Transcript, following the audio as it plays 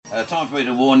Time for me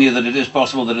to warn you that it is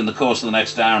possible that in the course of the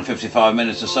next hour and 55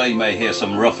 minutes or so you may hear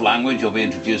some rough language or be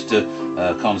introduced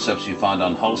to concepts you find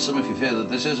unwholesome. If you fear that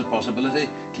this is a possibility,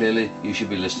 clearly you should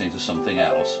be listening to something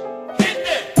else.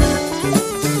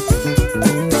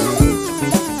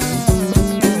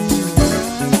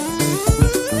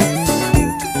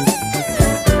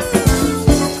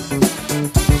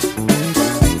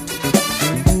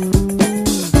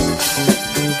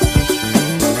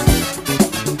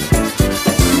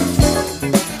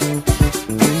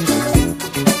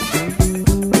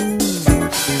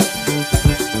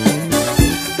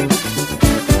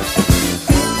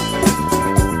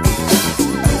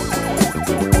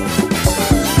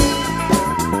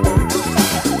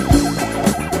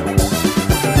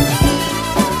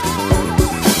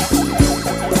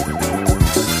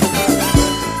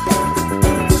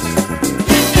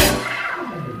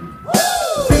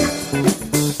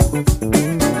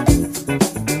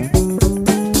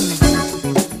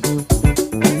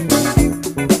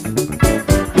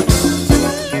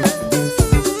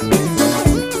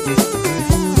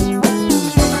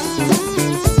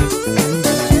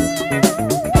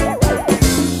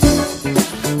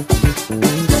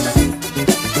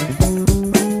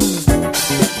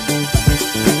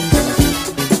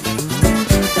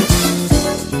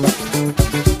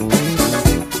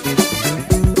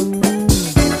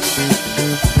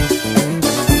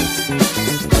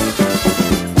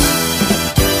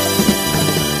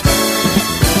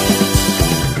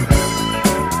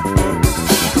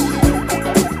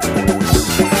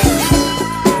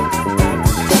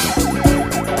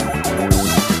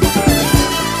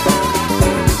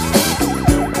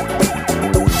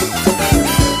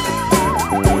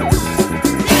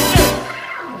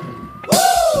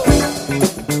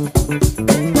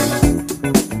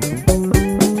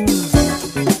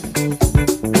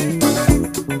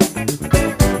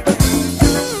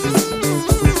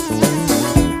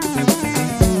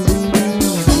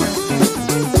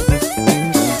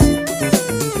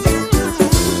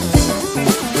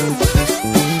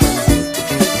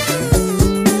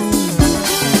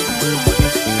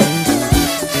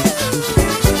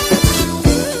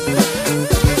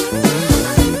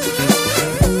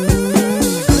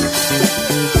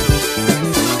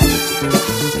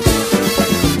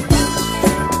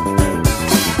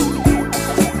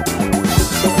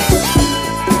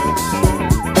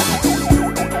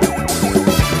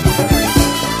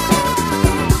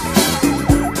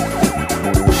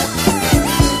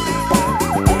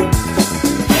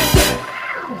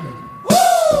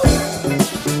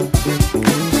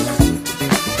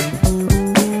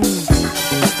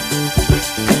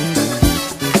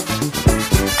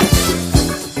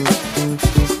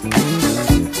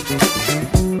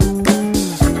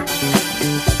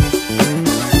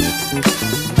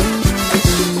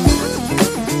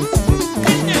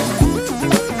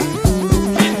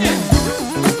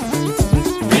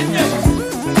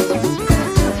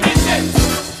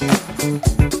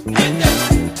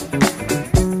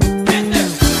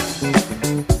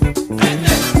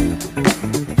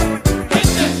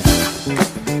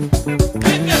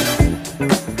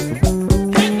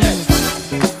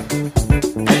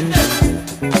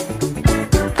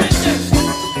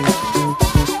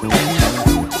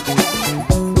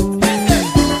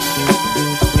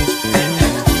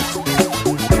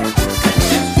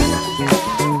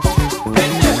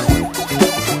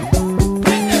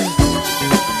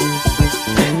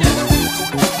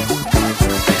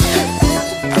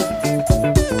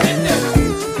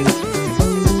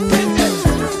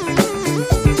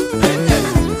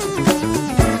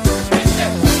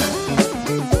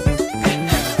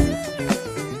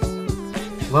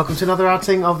 Welcome to another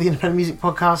outing of the Independent Music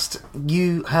Podcast.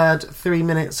 You heard 3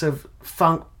 minutes of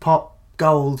funk pop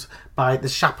gold by the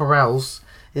Chaparrals.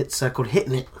 It's called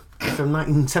Hittin' It from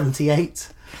 1978.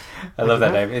 I love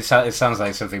that name. It sounds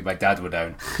like something my dad would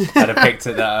own. I'd have picked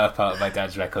that up out of my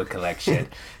dad's record collection.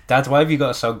 Dad, why have you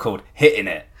got a song called Hittin'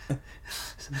 It?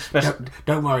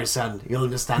 Don't worry, son. You'll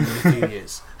understand in a few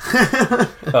years.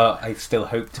 I still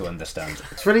hope to understand.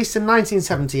 It's released in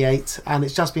 1978, and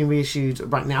it's just been reissued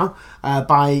right now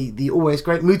by the always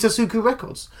great Mutasuku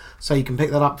Records. So you can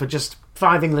pick that up for just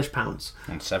 £5 English.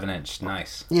 And 7-inch,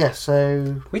 nice. Yeah,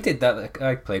 so... We did that.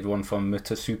 I played one from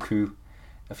Mutasuku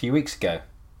a few weeks ago.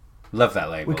 Love that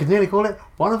label. We could nearly call it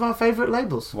one of our favourite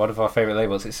labels. One of our favourite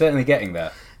labels. It's certainly getting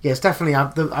there. Yeah, it's definitely.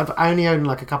 I only own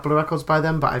like a couple of records by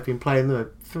them, but I've been playing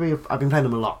them I've been playing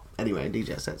them a lot anyway in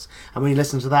DJ sets. And when you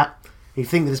listen to that, you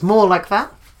think that it's more like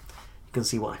that. You can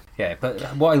see why. Yeah, but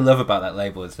what I love about that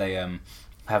label is they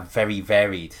have very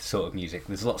varied sort of music.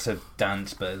 There's lots of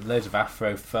dance, but loads of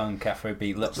Afro funk,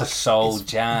 Afrobeat, lots of soul,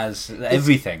 jazz,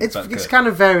 everything. It's kind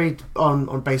of varied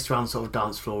on based around sort of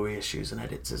dance floor issues and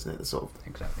edits, isn't it? The sort of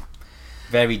exactly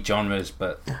varied genres,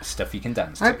 but stuff you can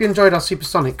dance to. I hope you enjoyed our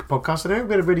Supersonic podcast. I know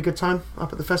we had a really good time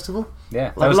up at the festival.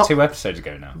 Yeah, that was 2 episodes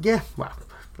ago now. Yeah, well,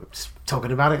 we're just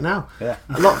talking about it now. Yeah,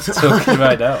 talking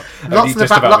about it now. Lots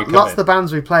of the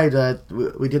bands we played,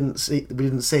 we didn't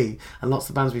see, and lots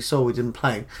of the bands we saw, we didn't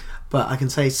play. But I can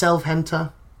say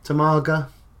Self-Henter, Tamaga.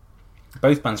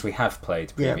 Both bands we have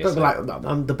played previously. Yeah, but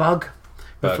like The Bug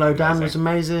with Flo Dan was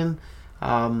amazing.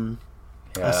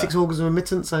 Six Organs of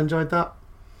Admittance, I enjoyed that.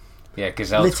 Yeah,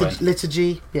 Gazelle Twin.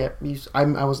 Liturgy, yeah. I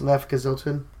wasn't there for Gazelle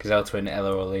Twin. Gazelle Twin,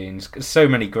 Ella Orleans. So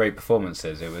many great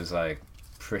performances. It was like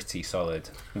pretty solid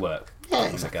work. Yeah,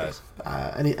 exactly. The guys.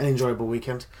 An enjoyable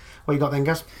weekend. What you got then,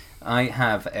 Gus? I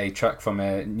have a track from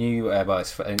a new,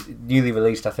 it's newly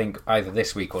released, I think, either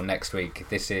this week or next week.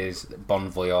 This is Bon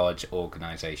Voyage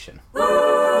Organisation.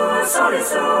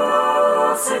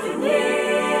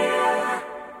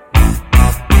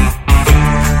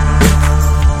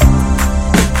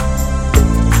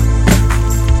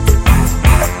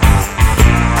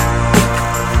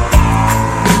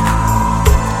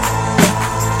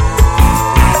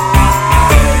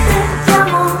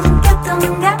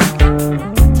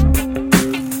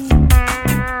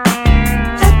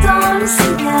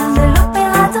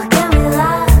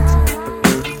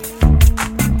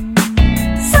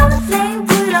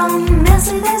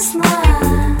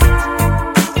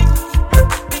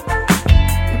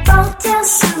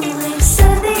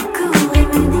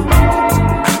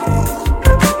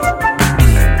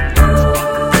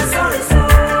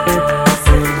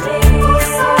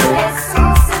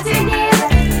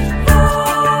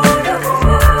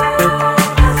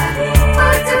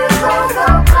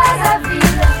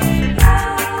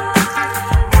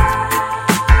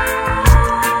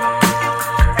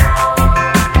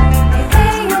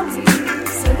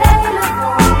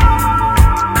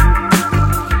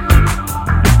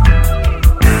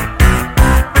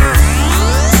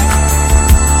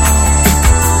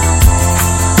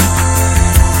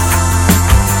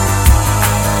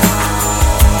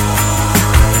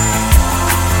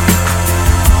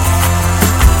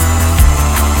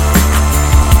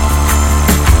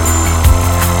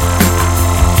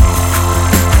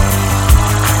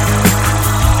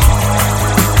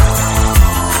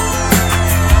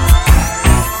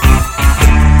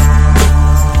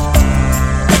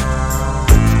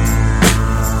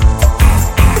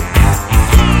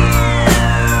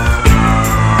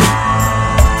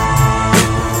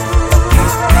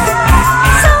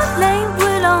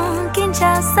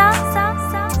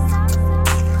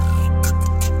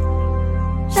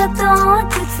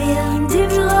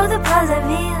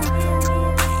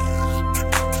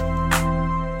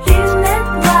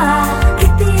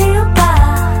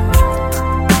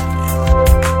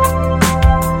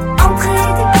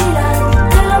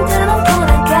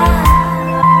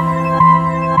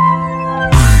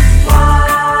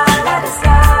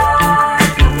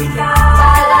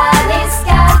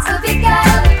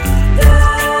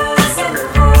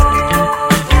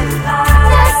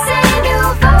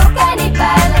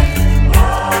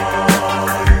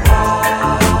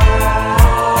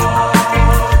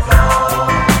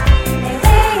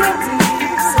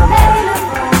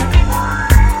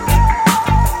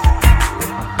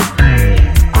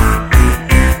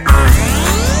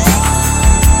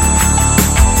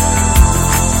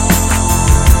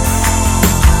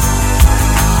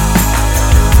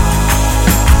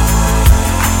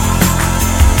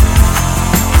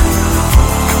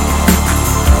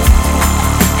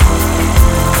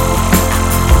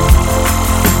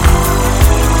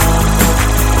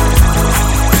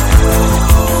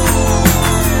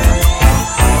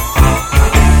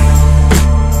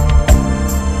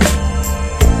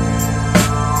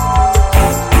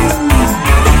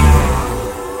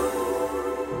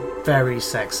 Very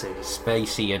sexy.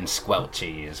 Spacey and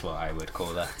squelchy is what I would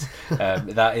call that.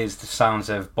 That is the sounds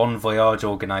of Bon Voyage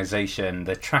Organisation.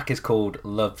 The track is called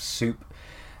Love Soup,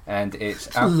 and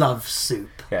it's Love Soup.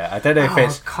 Yeah, I don't know if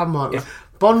it's... come on.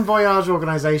 Bon Voyage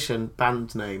Organisation,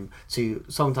 band name, to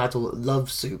song title Love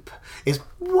Soup, is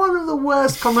one of the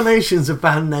worst combinations of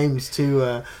band names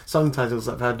to song titles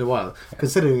I've heard in a while,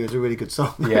 considering it's a really good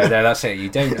song. Yeah, no, that's it. You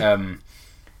don't...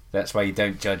 that's why you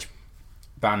don't judge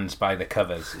bands by the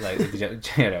covers. Like, you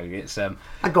know, it's... I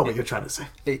got what you're trying to say.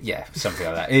 Yeah, something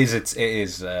like that. It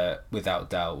is without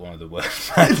doubt, one of the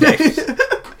worst band names.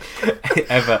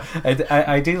 ever. And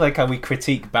I do like how we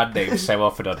critique band names so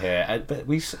often on here, but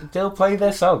we still play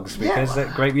their songs because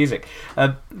they're great music.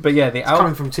 But yeah, the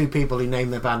coming from two people who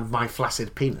named their band My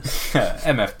Flaccid Penis.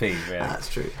 MFP, really. That's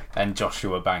true. And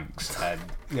Joshua Banks. And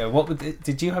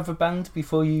did you have a band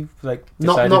before you not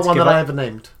decided one to give that up? I ever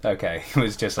named. Okay, it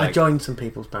was just like I joined some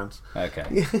people's bands.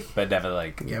 Okay, but never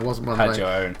it wasn't one had that your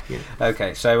own. Yeah.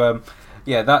 Okay, so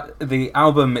that the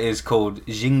album is called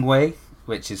Jingwei,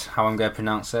 which is how I'm going to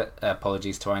pronounce it.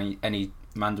 Apologies to any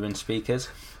Mandarin speakers.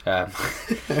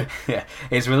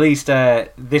 It's released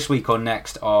this week or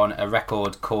next on a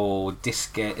record called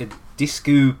Disque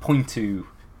Pointu.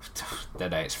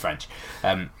 Don't know, it's French.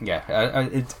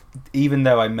 Even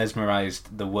though I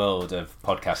mesmerised the world of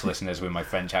podcast listeners with my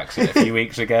French accent a few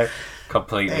weeks ago,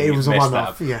 completely it was a missed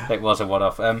one-off. that. Yeah, It was a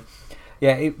one-off.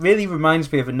 It really reminds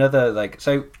me of another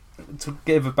So to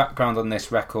give a background on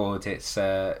this record, it's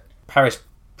Paris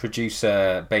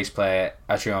producer, bass player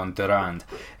Adrien Durand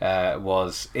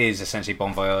is essentially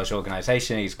Bon Voyage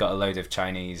organisation. He's got a load of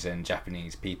Chinese and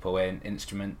Japanese people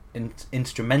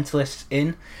instrumentalists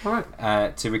in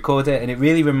to record it, and it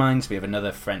really reminds me of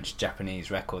another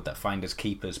French-Japanese record that Finders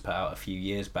Keepers put out a few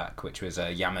years back, which was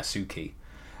Yamasuki.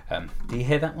 Do you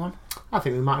hear that one? I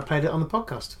think we might have played it on the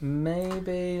podcast.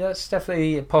 Maybe, that's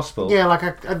definitely possible. Yeah, like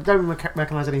I don't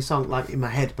recognise any song like in my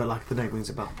head, but like the name rings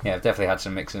a bell. Yeah, I've definitely had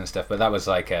some mixing and stuff, but that was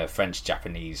like a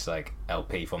French-Japanese like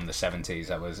LP from the 70s.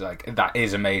 That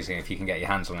is amazing. If you can get your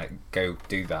hands on it, go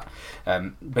do that.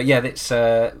 But yeah, it's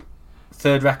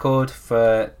third record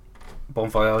for Bon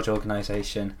Voyage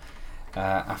organisation.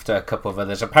 After a couple of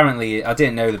others. Apparently, I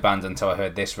didn't know the band until I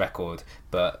heard this record,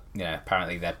 but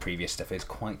apparently their previous stuff is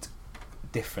quite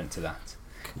different to that.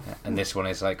 And this one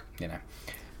is like,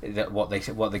 what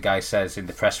the guy says in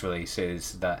the press release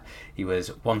is that he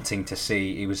was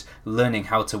learning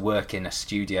how to work in a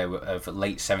studio of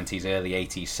late 70s, early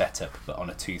 80s setup, but on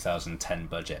a 2010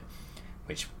 budget,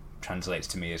 which translates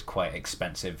to me as quite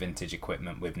expensive vintage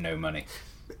equipment with no money.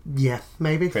 Yeah,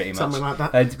 maybe. Pretty much. Something like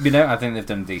that. I think they've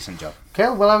done a decent job. Okay,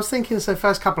 well, I was thinking, so the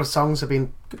first couple of songs have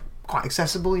been quite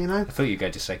accessible, I thought you were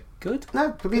going to say good.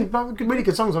 No, they've been really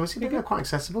good songs, obviously, but they're quite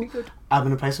accessible. Good. I'm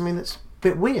going to play something that's a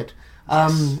bit weird.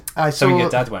 Something your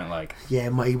dad won't like. Yeah,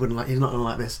 he wouldn't like. He's not going to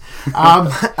like this.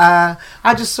 I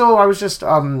was just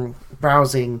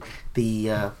browsing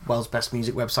the world's best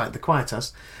music website, The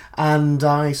Quietus, and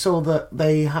I saw that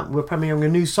they were premiering a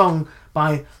new song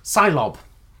by Psylob.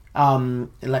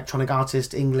 Electronic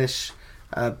artist, English,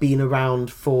 been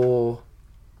around for,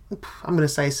 I'm going to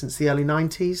say, since the early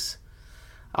 90s.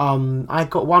 I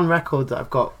got one record that I've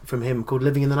got from him called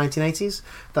Living in the 1980s.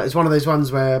 That is one of those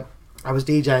ones where I was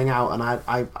DJing out and I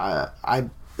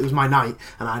it was my night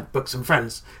and I booked some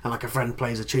friends, and like a friend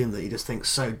plays a tune that you just think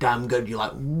so damn good, you're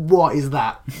like, what is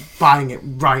that? Buying it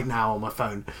right now on my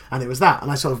phone. And it was that, and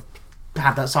I sort of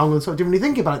had that song and sort of didn't really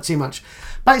think about it too much.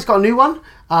 But he's got a new one.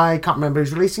 I can't remember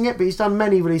who's releasing it, but he's done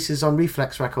many releases on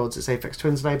Reflex Records. It's Aphex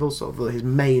Twins label, sort of his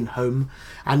main home.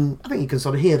 And I think you can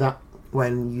sort of hear that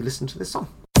when you listen to this song.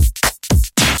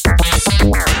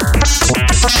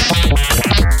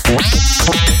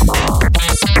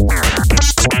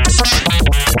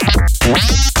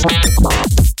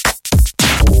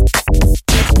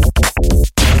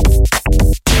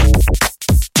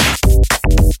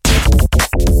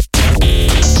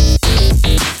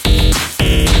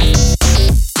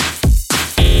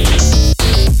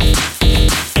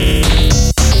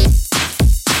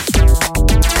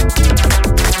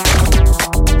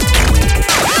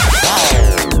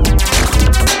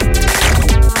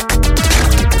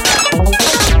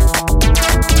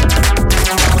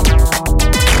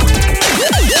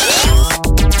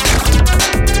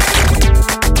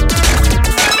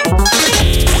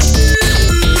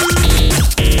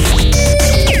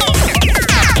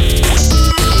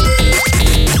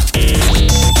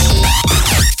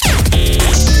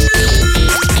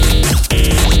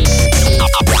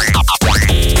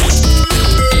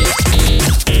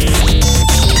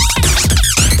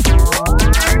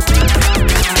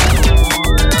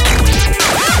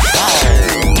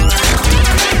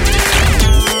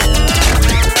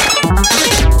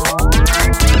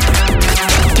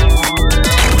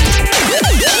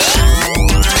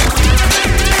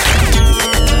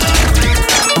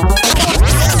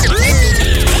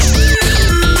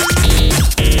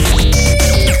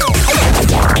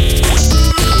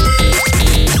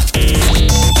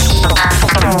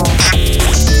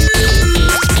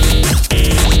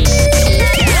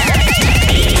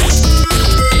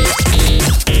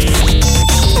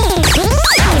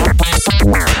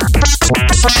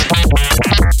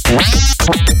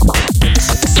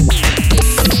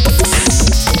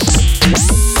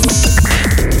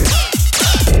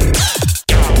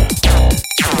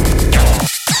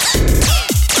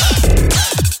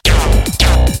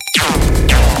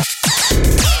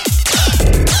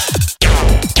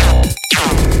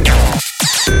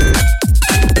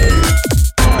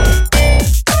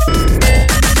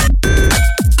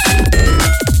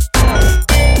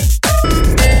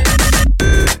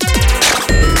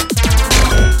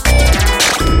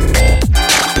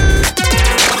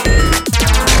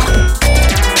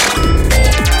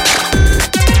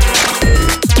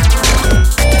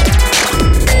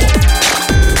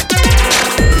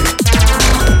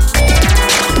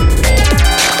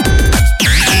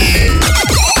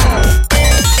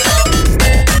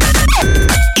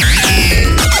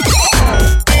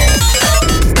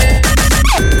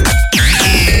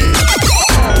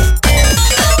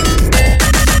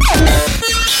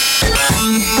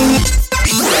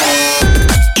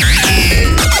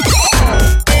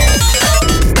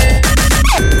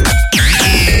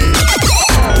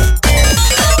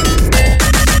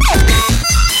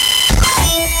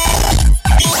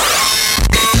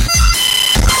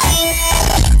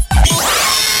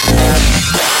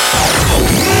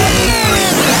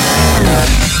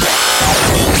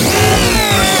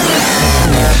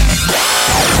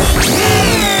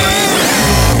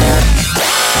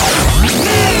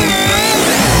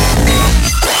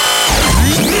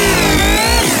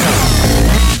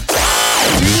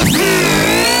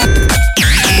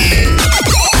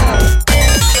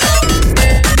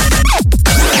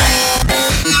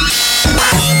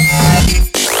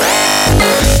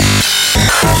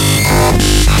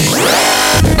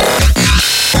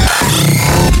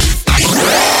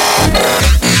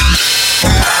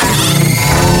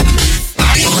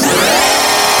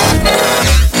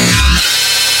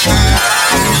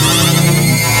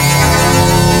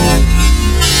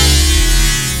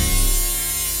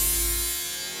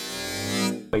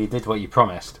 what you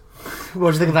promised.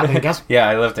 What do you think of that then, Gaz? Yeah,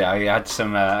 I loved it. I had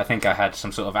some. I think I had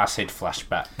some sort of acid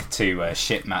flashback to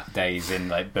shipmat days in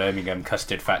like Birmingham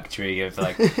custard factory of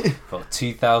like what,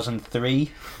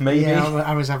 2003 maybe. Yeah,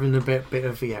 I was having a bit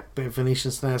of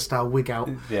Venetian Snare style wig out.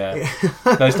 Yeah,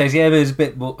 those days. Yeah, but it was a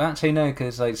bit. Well, actually, no,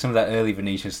 because like some of that early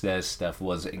Venetian Snares stuff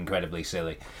was incredibly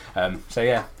silly. So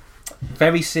yeah,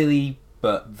 very silly.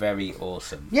 But very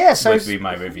awesome. Yeah, so would be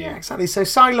my review. Yeah, exactly. So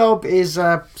Psylob is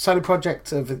a solo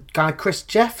project of a guy Chris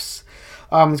Jeffs.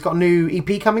 He's got a new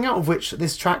EP coming out, of which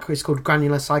this track is called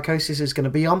Granular Psychosis is going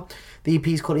to be on. The EP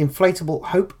is called Inflatable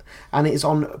Hope, and it is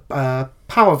on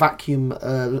Power Vacuum,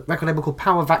 record label called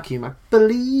Power Vacuum. I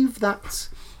believe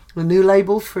that's the new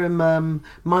label from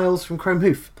Miles from Chrome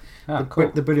Hoof. Oh,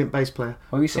 cool. The brilliant bass player.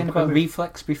 What were you saying about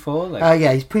Reflex before? Like...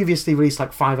 yeah, he's previously released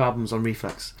like 5 albums on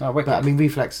Reflex. Oh, wicked. But I mean,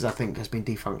 Reflex, I think, has been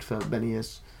defunct for many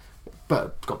years.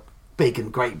 But got big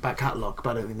and great back catalogue,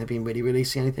 but I don't think they've been really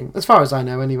releasing anything. As far as I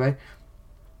know, anyway.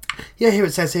 Yeah, here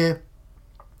it says here,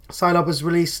 Psylob has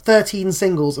released 13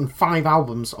 singles and 5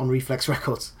 albums on Reflex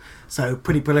Records. So,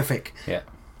 pretty prolific. Yeah.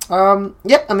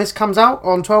 Yep, and this comes out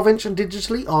on 12-inch and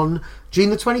digitally on June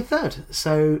the 23rd.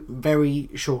 So, very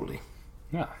shortly.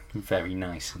 Yeah, very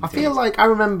nice. Indeed. I feel like I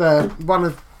remember one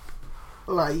of,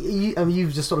 like,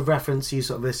 you've just sort of referenced you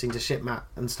sort of listening to Shipmat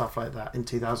and stuff like that in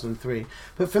 2003.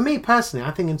 But for me personally,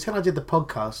 I think until I did the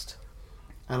podcast,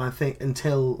 and I think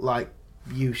until like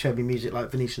you showed me music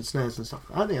like Venetian Snares and stuff,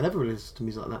 I don't think I never really listened to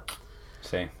music like that.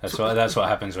 See, that's what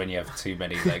happens when you have too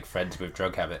many like friends with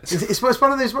drug habits. It's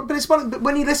one of those, but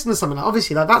when you listen to something, like,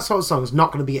 obviously, like that sort of song is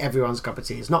not going to be everyone's cup of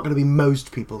tea. It's not going to be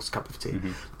most people's cup of tea.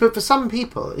 Mm-hmm. But for some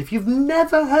people, if you've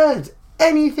never heard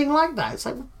anything like that, it's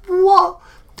like, what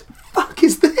the fuck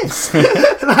is this?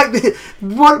 Like,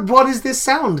 what is this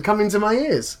sound coming to my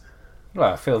ears?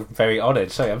 Well, I feel very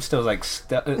honoured. Sorry, I'm still like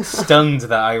stunned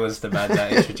that I was the man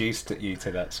that introduced you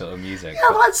to that sort of music.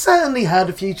 Yeah, well, I'd certainly heard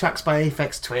a few tracks by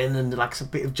Aphex Twin and like a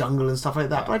bit of jungle and stuff like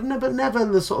that, but never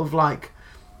the sort of like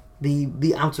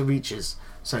the outer reaches,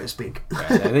 so to speak.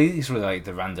 Yeah, these were like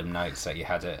the random nights that you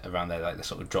had around there, like the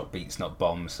sort of drop beats, not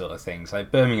bombs sort of things. Like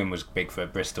Birmingham was big for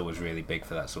it, Bristol was really big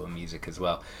for that sort of music as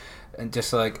well, and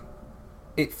just like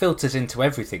it filters into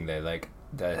everything though, like.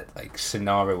 The like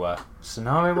Senyawa,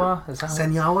 is that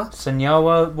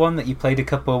Senyawa one that you played a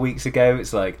couple of weeks ago.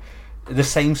 It's like the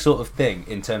same sort of thing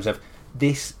in terms of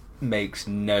this makes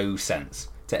no sense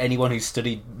to anyone who's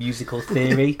studied musical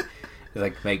theory. It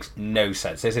like makes no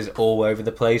sense. This is all over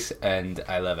the place, and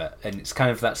I love it. And it's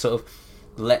kind of that sort of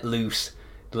let loose,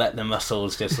 let the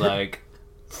muscles just like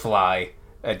fly,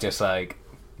 and just like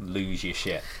lose your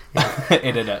shit.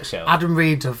 In a nutshell. Adam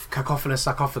Reed of Cacophonous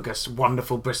Sarcophagus,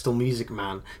 wonderful Bristol music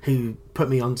man, who put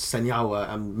me on to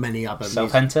Senyawa and many other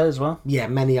Self-Enter as well. Yeah,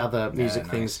 many other music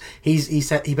things. He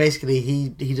said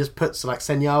he just puts like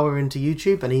Senyawa into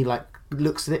YouTube and he like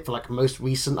looks at it for like most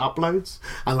recent uploads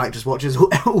and like just watches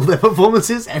all their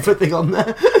performances, everything on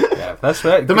there. Yeah, that's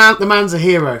right. The man's a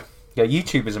hero. Yeah,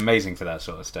 YouTube is amazing for that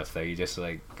sort of stuff, though. You just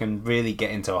like can really get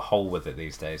into a hole with it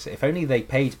these days. If only they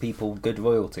paid people good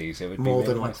royalties, it would be more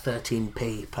than nice. like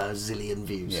 13p per zillion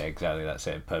views. Yeah, exactly. That's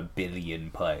it, per billion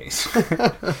plays.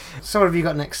 So what have you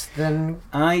got next then?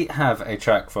 I have a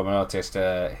track from an artist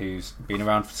who's been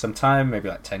around for some time, maybe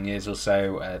like 10 years or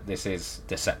so. This is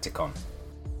Decepticon.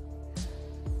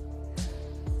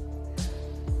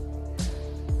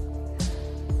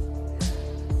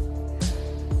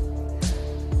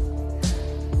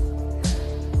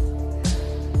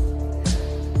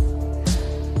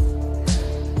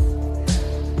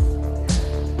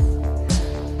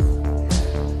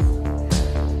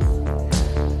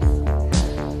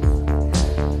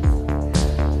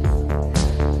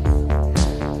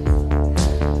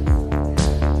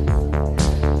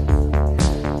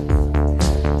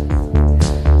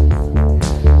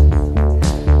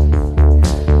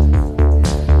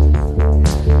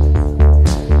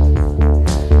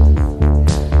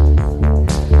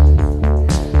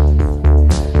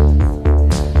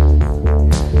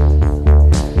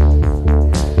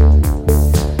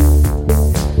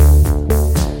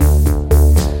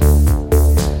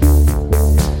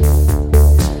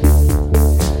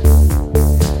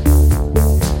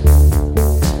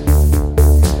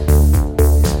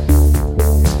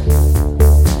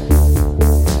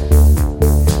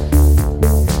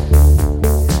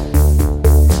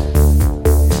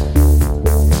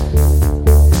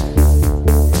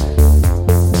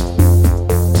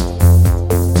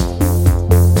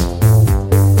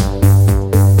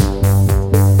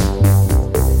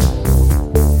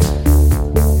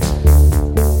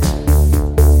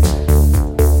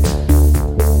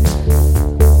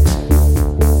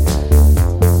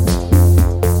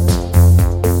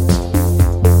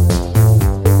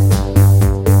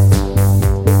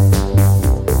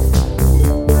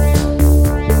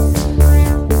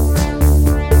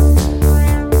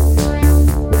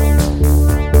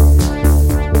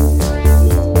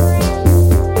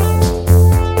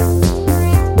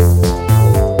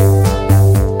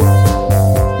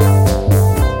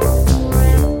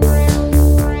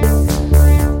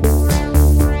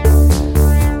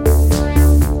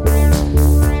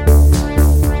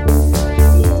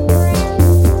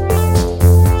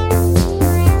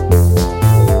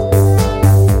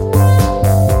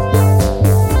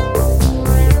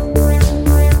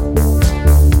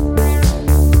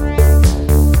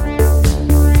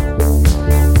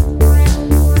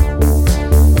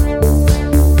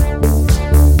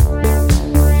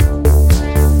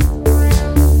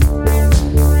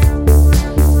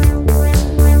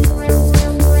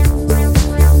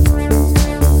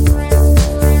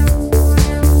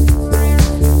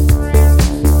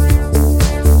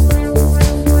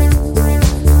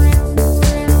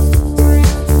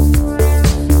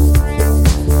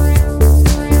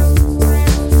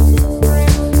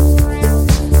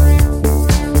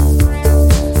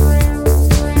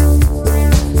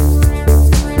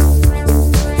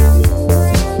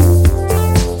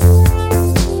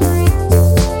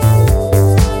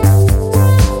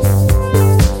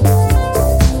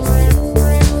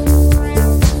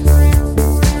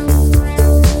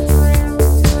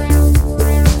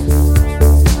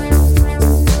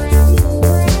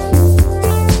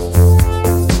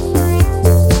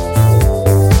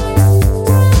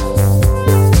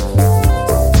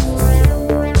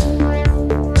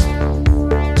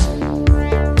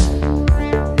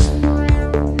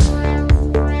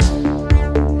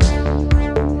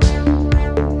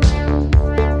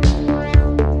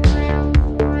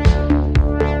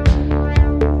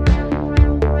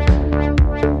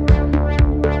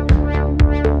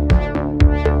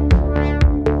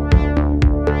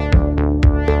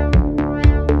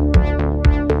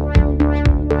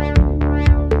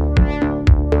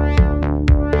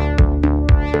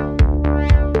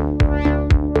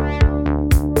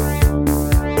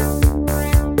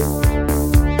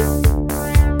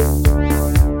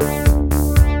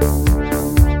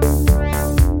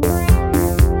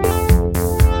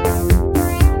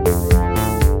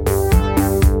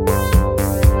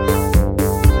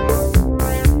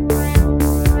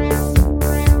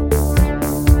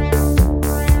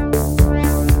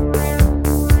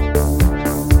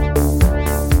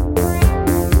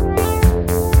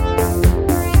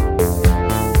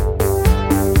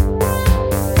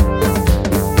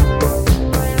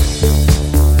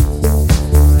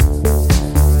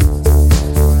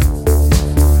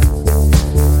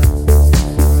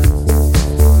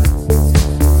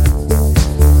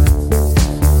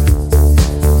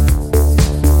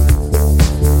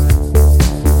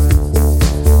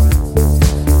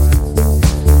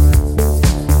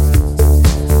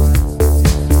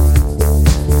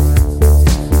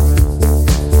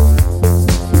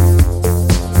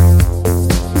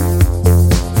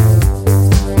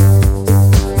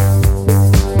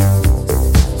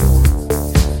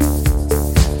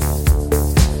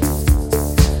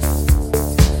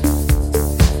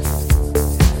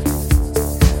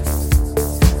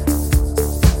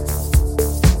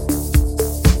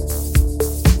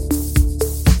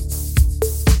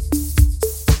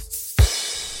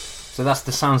 So that's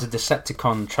the Sounds of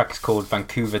Decepticon. Track is called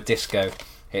Vancouver Disco.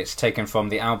 It's taken from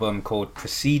the album called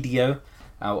Presidio,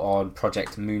 out on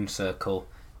Project Moon Circle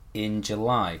in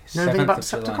July. Know anything about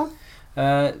 7th of Decepticon?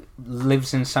 July.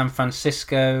 Lives in San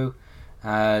Francisco.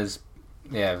 Has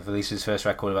released his first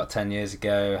record about 10 years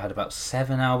ago. Had about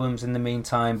 7 albums in the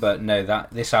meantime. But no,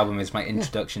 this album is my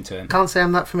introduction to him. Can't say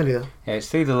I'm that familiar. Yeah, it's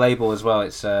through the label as well.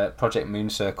 It's Project Moon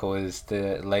Circle is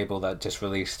the label that just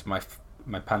released my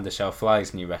Panda Shell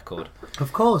Flies new record.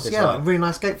 Of course, It's yeah, like- a really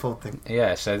nice gatefold thing.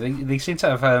 Yeah, so they seem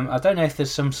to have. I don't know if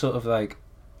there's some sort of like.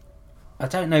 I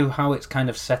don't know how it's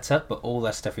kind of set up, but all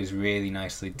their stuff is really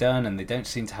nicely done, and they don't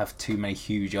seem to have too many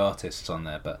huge artists on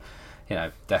there. But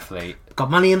definitely. Got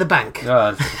money in the bank.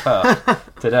 Well,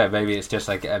 don't know. Maybe it's just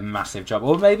like a massive job,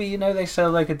 or maybe they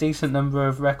sell like a decent number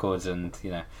of records, and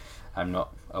I'm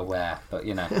not aware, but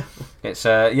it's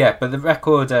But the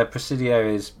record Presidio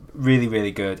is really,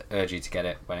 really good. Urge you to get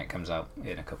it when it comes out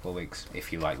in a couple of weeks,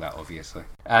 if you like that, obviously.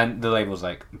 And the label's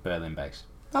like Berlin based.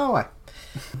 Oh, right.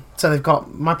 So they've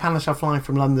got My Panda Shall Fly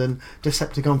from London,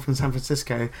 Decepticon from San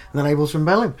Francisco, and the label's from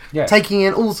Berlin. Yeah. Taking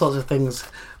in all sorts of things.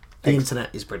 The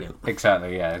internet is brilliant.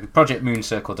 Exactly, yeah.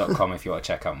 ProjectMoonCircle.com if you want to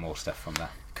check out more stuff from there.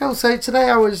 Cool. So today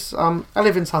I was, I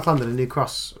live in South London in New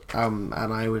Cross, and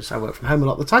I work from home a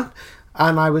lot of the time.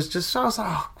 And I was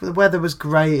like, the weather was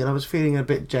great, and I was feeling a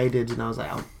bit jaded, and I was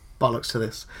like, oh, bollocks to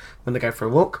this. I'm going to go for a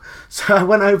walk. So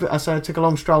I took a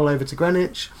long stroll over to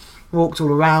Greenwich, walked all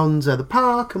around the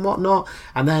park and whatnot,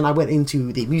 and then I went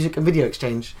into the Music and Video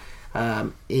Exchange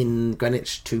in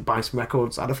Greenwich to buy some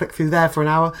records. I had a flick through there for an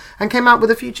hour and came out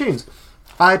with a few tunes.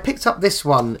 I picked up this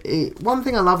one. One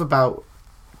thing I love about,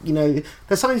 there's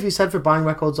something to be said for buying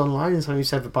records online and something to be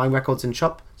said for buying records in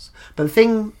shops. But the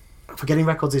thing for getting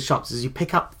records in shops is you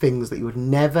pick up things that you would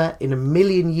never in a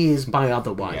million years buy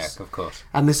otherwise. Yeah, of course.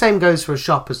 And the same goes for a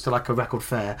shop as to like a record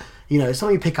fair.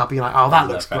 Something you pick up and you're like, oh, that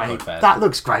looks great. That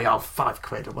looks great. Oh,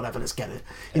 £5 or whatever, let's get it.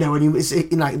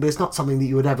 But it's not something that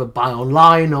you would ever buy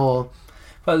online or...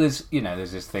 Well, there's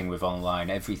this thing with online.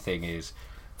 Everything is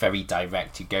very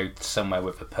direct. You go somewhere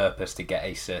with a purpose to get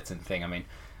a certain thing. I mean,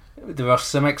 there are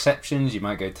some exceptions. You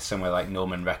might go to somewhere like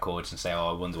Norman Records and say, "Oh,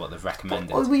 I wonder what they've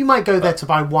recommended." Well, you might go there to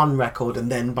buy one record and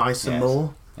then buy some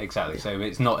more. Exactly. So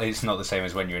it's not the same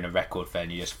as when you're in a record fair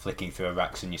and you're just flicking through a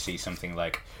racks and you see something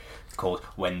like called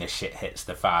 "When the Shit Hits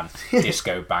the Fan,"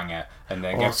 disco banger, and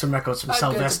then or some records from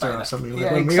Sylvester or something.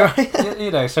 Yeah,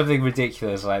 exactly. Something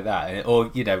ridiculous like that,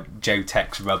 or Joe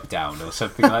Tex Rubdown or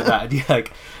something like that, and you're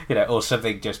like, or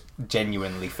something just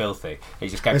genuinely filthy. You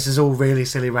just go. This is all really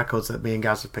silly records that me and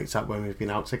Gaz have picked up when we've been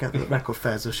out together at record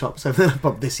fairs or shops over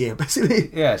this year, basically.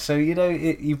 Yeah, so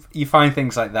you find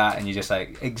things like that, and you just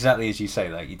like exactly as you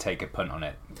say, like you take a punt on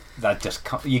it. That just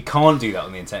you can't do that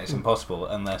on the internet. It's impossible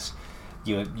unless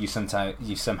you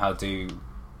somehow do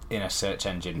in a search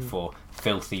engine for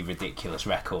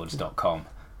filthyridiculousrecords.com.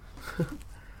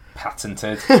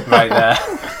 Patented right there.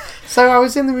 So I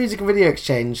was in the Music and Video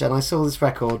Exchange and I saw this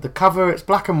record. The cover, it's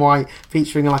black and white,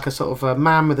 featuring like a sort of a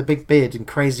man with a big beard and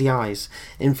crazy eyes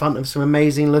in front of some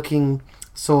amazing looking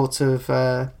sort of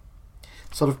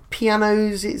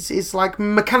pianos. It's like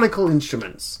mechanical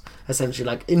instruments. Essentially,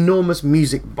 like enormous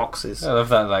music boxes. I love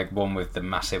that, like one with the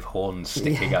massive horns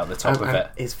sticking out the top of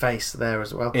it. His face there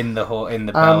as well. In the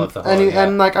bell of the horn.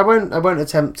 And like I won't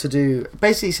attempt to do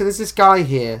basically. So there's this guy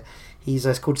here. He's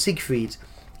called Siegfried.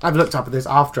 I've looked up at this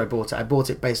after I bought it. I bought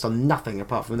it based on nothing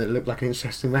apart from that it looked like an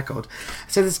interesting record.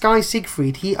 So this guy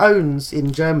Siegfried, he owns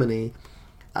in Germany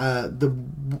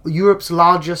Europe's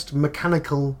largest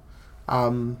mechanical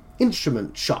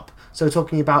instrument shop. So we're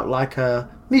talking about like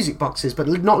music boxes, but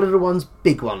not little ones,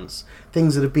 big ones.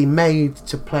 Things that have been made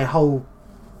to play whole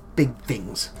big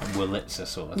things. Wurlitzer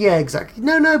sort of. Yeah, exactly.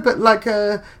 No, but like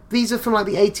these are from like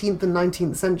the 18th and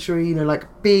 19th century, like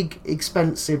big,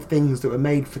 expensive things that were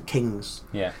made for kings.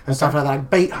 Yeah. And stuff like that. Like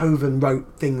Beethoven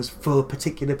wrote things for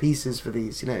particular pieces for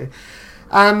these,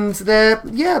 And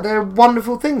they're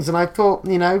wonderful things. And I thought,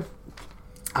 anyway,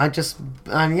 so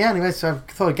I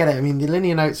thought I'd get it. I mean, the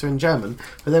linear notes are in German,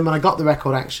 but then when I got the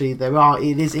record, actually,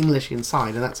 it is English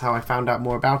inside, and that's how I found out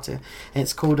more about it. And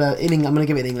it's called, I'm going to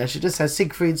give it in English, it just says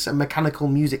Siegfried's Mechanical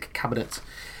Music Cabinet.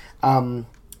 And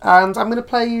I'm going to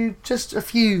play you just a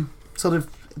few,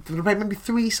 maybe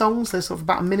 3 songs, they're sort of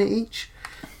about a minute each.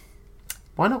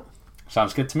 Why not?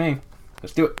 Sounds good to me.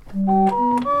 Let's do it.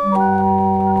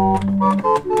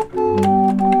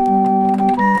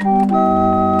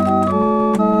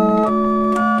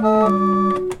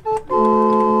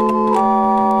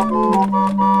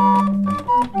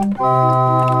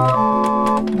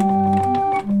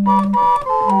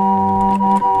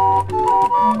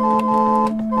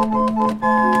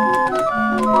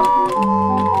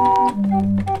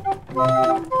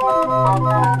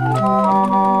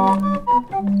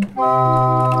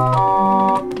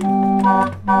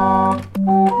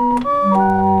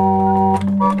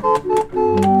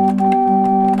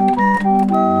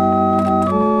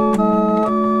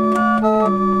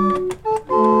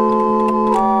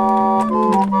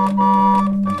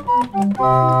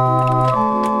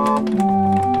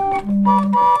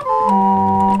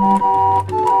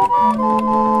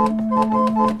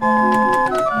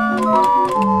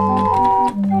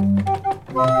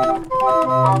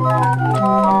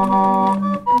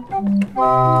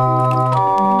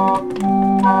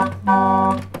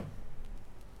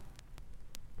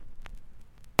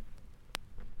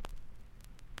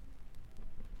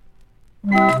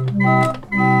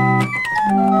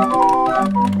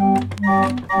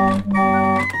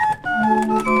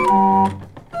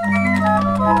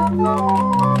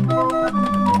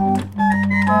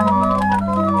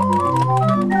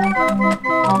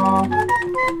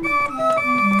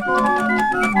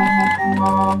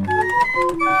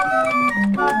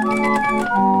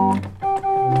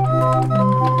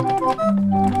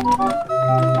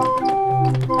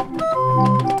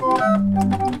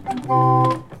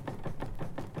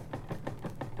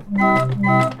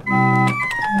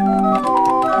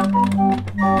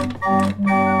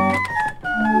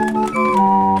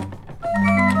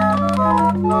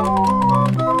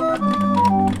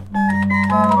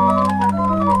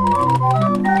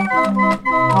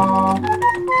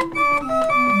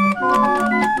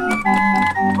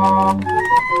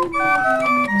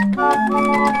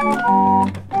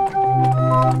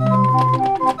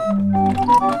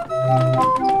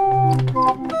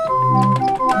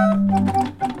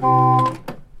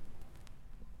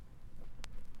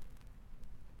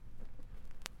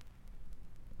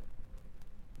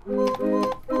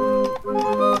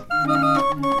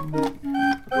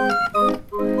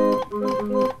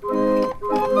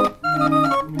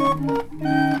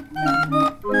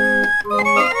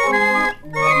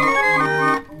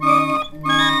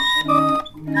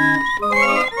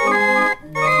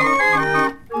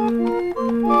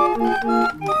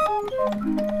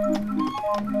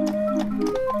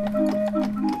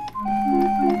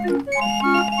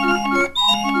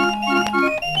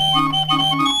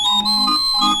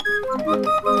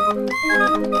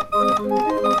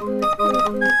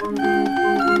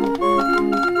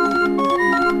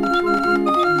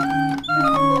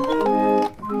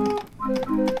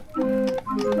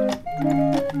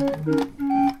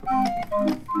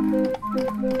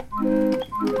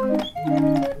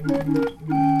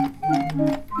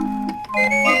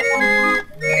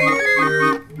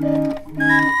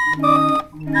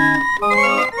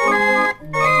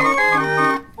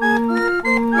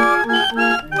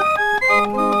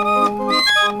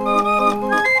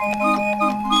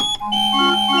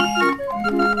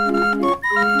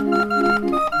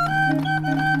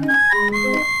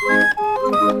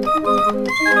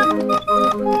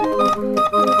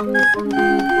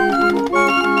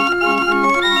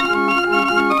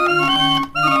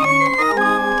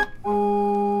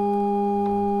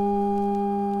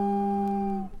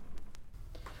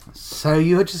 So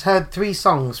you had just heard 3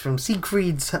 songs from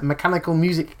Siegfried's Mechanical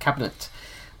Music Cabinet.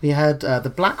 We had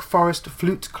the Black Forest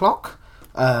Flute Clock,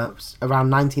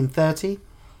 around 1930.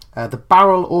 The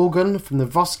Barrel Organ from the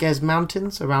Vosges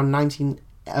Mountains, around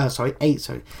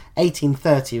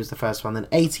 1830 was the first one. Then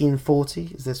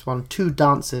 1840 is this one, 2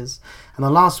 Dances. And the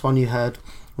last one you heard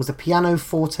was the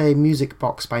Pianoforte Music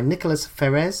Box by Nicolas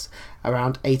Ferrez,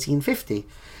 around 1850.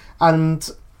 And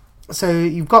so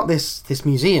you've got this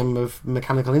museum of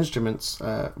mechanical instruments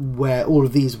where all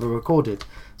of these were recorded.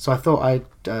 So I thought I'd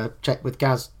check with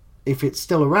Gaz if it's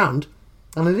still around,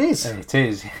 and it is. It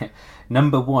is.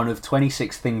 Number 1 of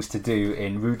 26 things to do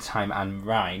in Rudesheim am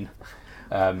Rhein,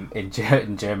 in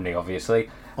Germany, obviously.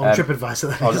 On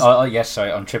TripAdvisor, that is. Yes,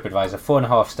 sorry, on TripAdvisor.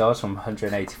 4.5 stars from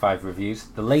 185 reviews.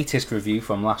 The latest review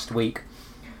from last week.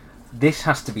 This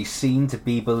has to be seen to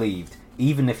be believed.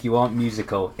 Even if you aren't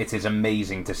musical, it is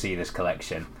amazing to see this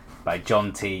collection, by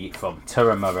John T from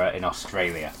Turramurra in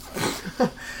Australia.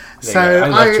 So I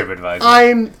love TripAdvisor.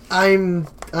 I'm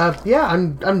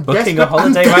booking desperate, a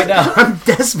holiday right now. I'm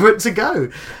desperate to go.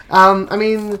 I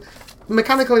mean,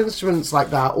 mechanical instruments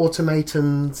like that,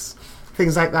 automatons,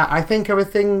 things like that, I think are a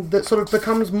thing that sort of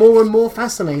becomes more and more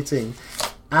fascinating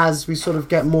as we sort of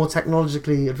get more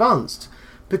technologically advanced,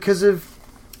 because of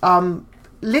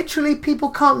literally people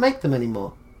can't make them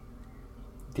anymore.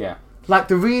 Yeah. Like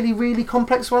the really, really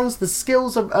complex ones, the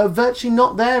skills are virtually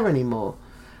not there anymore.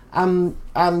 And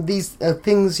these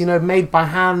things, made by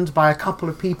hand by a couple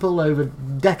of people over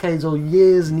decades or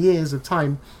years and years of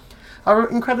time are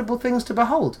incredible things to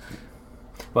behold.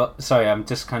 Well, sorry, I'm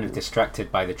just kind of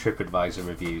distracted by the TripAdvisor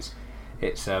reviews.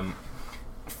 It's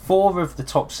 4 of the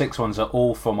top 6 ones are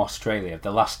all from Australia.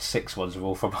 The last 6 ones are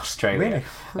all from Australia.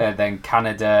 Really? Then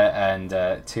Canada and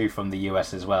 2 from the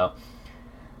US as well.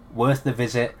 Worth the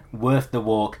visit, worth the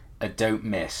walk, a don't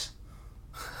miss.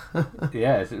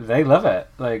 Yeah, they love it.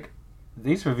 Like,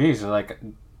 these reviews are like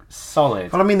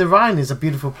solid. Well, I mean, the Rhine is a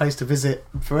beautiful place to visit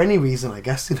for any reason, I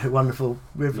guess. Wonderful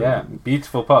river. Yeah,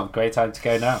 beautiful pub. Great time to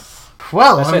go now.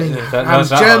 Well, That's I mean,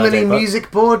 Germany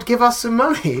Music Board, give us some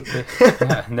money.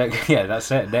 Yeah, that's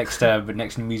it. Next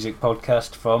music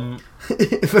podcast from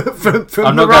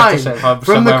from the Rhine,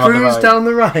 from the cruise down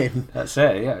the Rhine. That's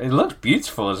it. Yeah, it looks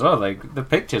beautiful as well. Like, the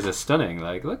pictures are stunning.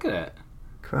 Like, look at it.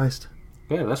 Christ.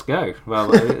 Yeah, let's go. Well,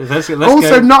 let's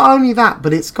also, go. not only that,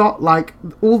 but it's got like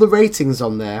all the ratings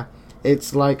on there.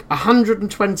 It's like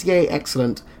 128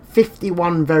 excellent,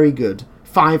 51 very good,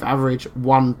 5 average,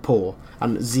 1 poor,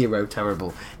 and 0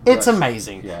 terrible. It's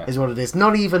amazing, is what it is.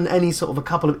 Not even any sort of a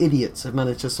couple of idiots have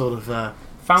managed to sort of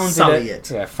sully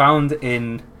it. Yeah, found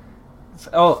in...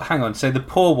 Oh, hang on. So the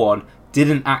poor one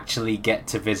didn't actually get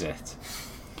to visit.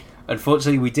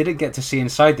 Unfortunately, we didn't get to see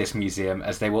inside this museum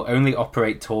as they will only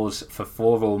operate tours for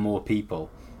 4 or more people.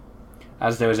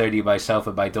 As there was only myself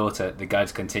and my daughter, the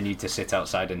guides continued to sit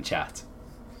outside and chat.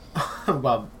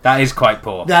 Well, That is quite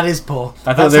poor. that is poor.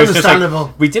 I thought That's there was just understandable.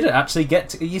 like, we didn't actually get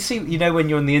to... You see, you know when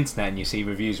you're on the internet and you see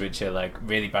reviews which are like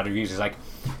really bad reviews, it's like,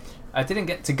 I didn't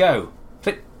get to go.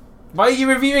 But why are you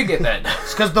reviewing it then?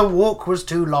 It's because the walk was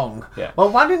too long. Yeah. Well,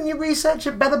 why didn't you research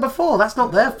it better before? That's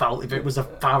not their fault if it was a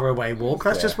far away walk.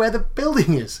 That's just where the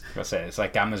building is. That's it. It's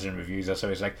like Amazon reviews. That's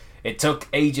always like, it took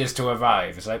ages to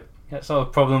arrive. It's like, that's not a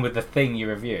problem with the thing you're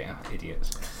reviewing. Oh,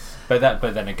 idiots. But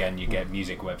then again, you get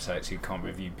music websites who can't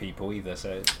review people either.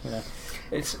 So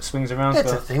it swings around.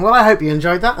 That's a thing. Well, I hope you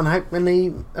enjoyed that, and I hope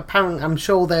I'm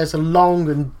sure there's a long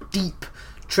and deep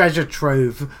treasure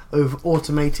trove of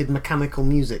automated mechanical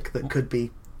music that could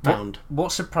be found.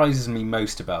 What surprises me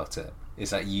most about it is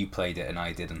that you played it and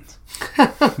I didn't.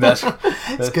 That's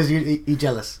It's because you're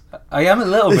jealous. I am a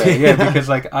little bit, yeah, because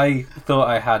like I thought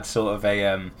I had sort of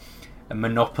a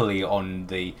monopoly on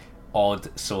the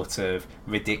odd sort of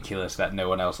ridiculous that no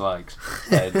one else likes.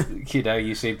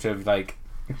 You seem to have like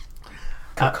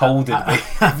cuckolded me.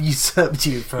 I've usurped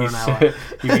you for an hour.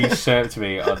 You usurped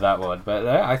me on that one, but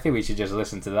I think we should just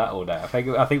listen to that all day. I think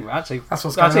actually That's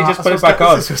what's going on. just put it back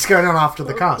on. That's what's going on after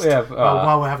the cast. Yeah,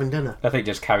 while we're having dinner. I think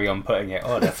just carry on putting it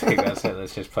on. I think that's it.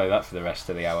 Let's just play that for the rest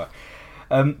of the hour.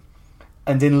 And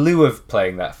in lieu of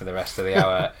playing that for the rest of the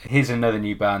hour, here's another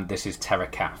new band. This is Terra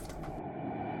Caft.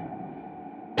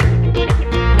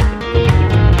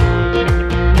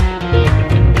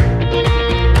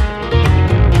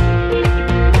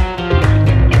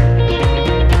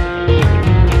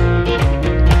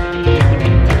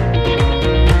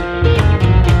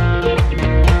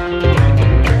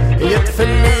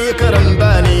 يتفلي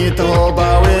كرمباني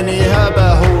تهوضا ويني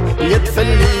هباهو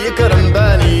يتفلي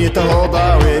كرمباني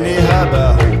تهوضا ويني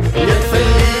هباهو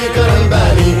يتفلي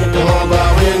كرمباني تهوضا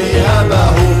ويني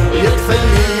هباهو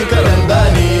يتفلي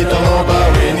كرمباني تهوضا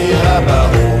ويني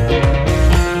هباهو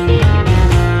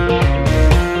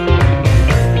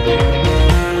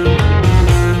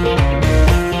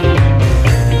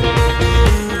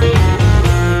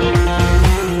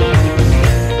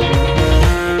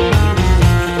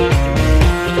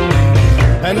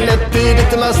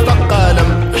النتيجة ما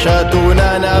استقالم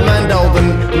خشاتونا انا ما ندوضن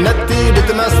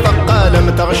النتيجة ما استقالم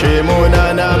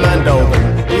تغشيمونا انا ما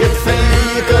ندوضن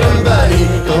يتفلي كرمباني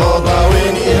تهوضا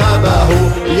ويني هباهو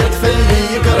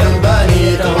يتفلي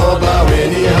كرمباني تهوضا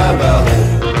ويني هباهو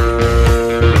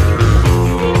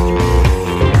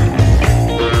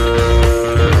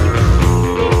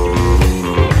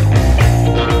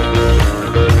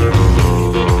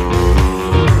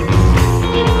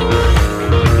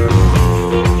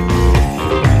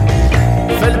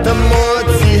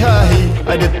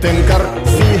أدت تنكر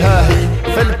سيهاهي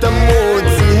فلتموت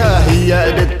سيهاهي يا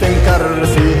أدت تنكر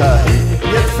سيهاهي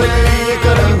يتفلي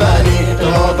كرمباني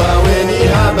تهوضا ويني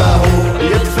هباهو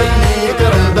يتفلي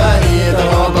كرمباني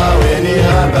تهوضا ويني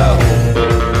هباهو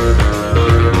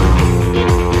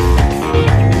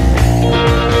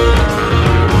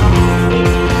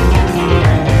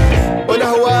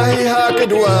ولهواهي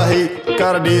هاكد واهي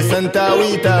كردي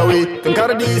سنتاوي تاوي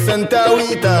تنكردي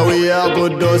سنتاوي تاوي يا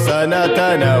ضدو سنة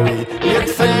تناوي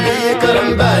يتفلي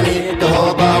كرمباني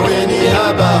تهوضا ويني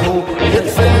هباهو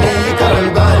يتفلي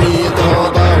كرمباني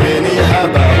تهوضا ويني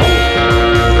هباهو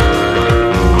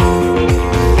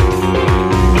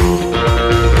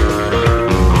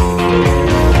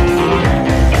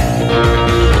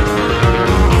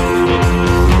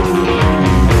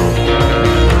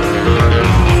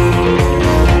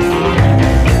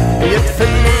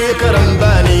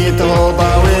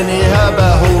تهوضا ويني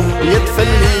هباهو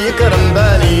يتفلي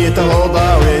كرمباني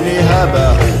تهوضا ويني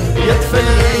هباهو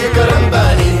يتفلي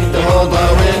كرمباني تهوضا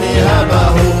ويني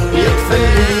هباهو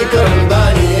يتفلي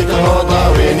كرمباني تهوضا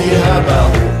ويني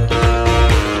هباهو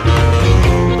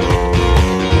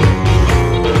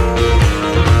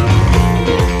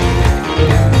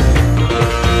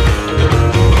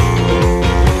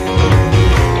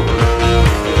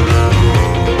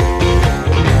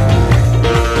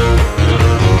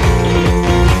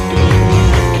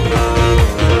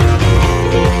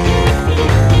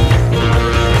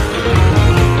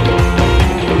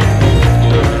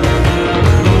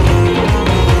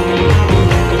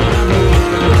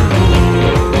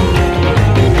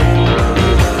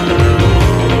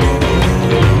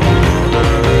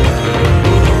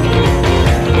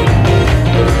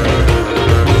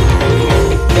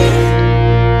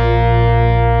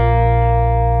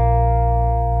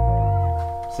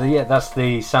that's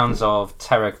the sounds of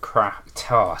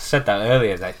Terracraft. Oh, I said that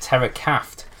earlier. Like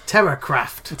Terracraft.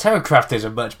 Terracraft. Terracraft is a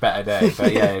much better day,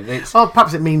 but yeah, it's. Oh,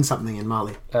 perhaps it means something in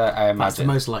Mali. I imagine. That's the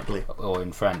most likely. Or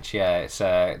in French, yeah. It's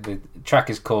the track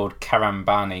is called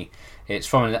Karambani. It's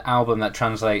from an album that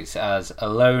translates as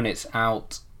Alone. It's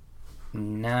out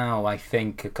now, I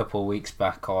think, a couple of weeks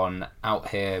back on Out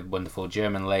Here, wonderful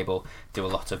German label. Do a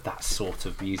lot of that sort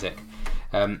of music.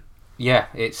 Yeah,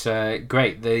 it's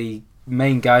great. The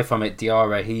main guy from it,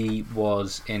 Diarra, he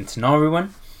was in Tenaruan.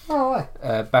 Oh,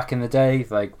 right. Back in the day,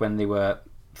 like when they were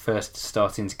first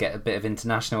starting to get a bit of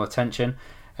international attention,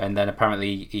 and then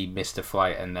apparently he missed a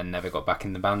flight and then never got back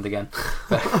in the band again.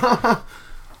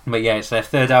 But yeah, it's their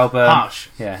third album. Harsh.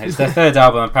 Yeah, it's their third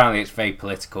album. Apparently it's very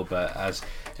political, but as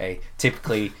a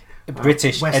typically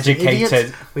British Western educated...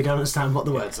 idiots, we don't understand what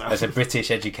the words are. As a British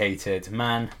educated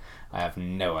man, I have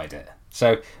no idea.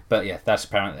 So, but yeah, that's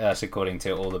according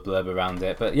to all the blurb around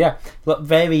it. But yeah, look,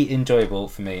 very enjoyable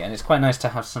for me, and it's quite nice to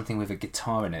have something with a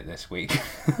guitar in it this week.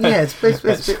 Yeah, it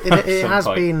has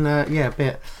been a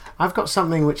bit. I've got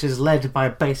something which is led by a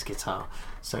bass guitar,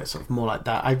 so it's sort of more like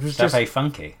that. That's very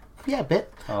funky. Yeah, a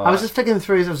bit. Oh, I was just figuring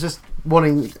through.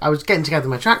 I was getting together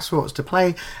my tracks for what's to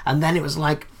play, and then it was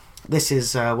like, this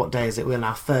is what day is it? We're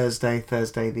now Thursday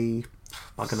the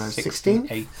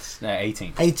 16th?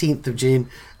 18th of June,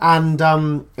 and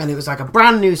it was like a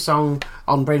brand new song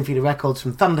on Brainfeeder Records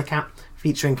from Thundercat,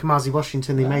 featuring Kamasi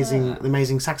Washington, the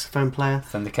amazing saxophone player.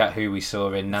 Thundercat, who we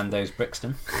saw in Nando's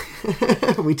Brixton.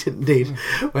 We did indeed,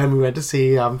 when we went to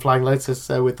see Flying Lotus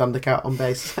with Thundercat on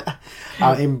bass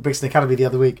in Brixton Academy the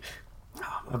other week.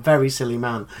 A very silly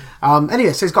man.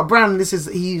 Anyway, so he's got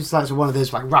he's like one of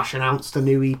those, like, Rush announced a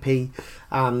new EP,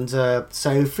 and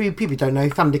so for you people who don't know,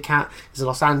 Thundercat is a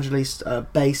Los Angeles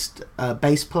based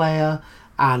bass player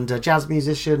and a jazz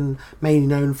musician, mainly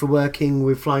known for working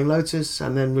with Flying Lotus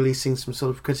and then releasing some sort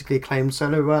of critically acclaimed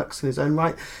solo works in his own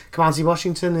right. Kamasi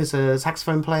Washington is a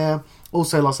saxophone player,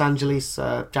 also Los Angeles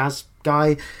jazz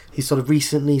guy. He's sort of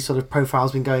recently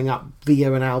profile's been going up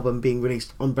via an album being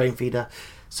released on Brainfeeder.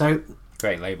 So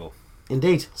great label.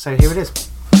 Indeed. So here it is.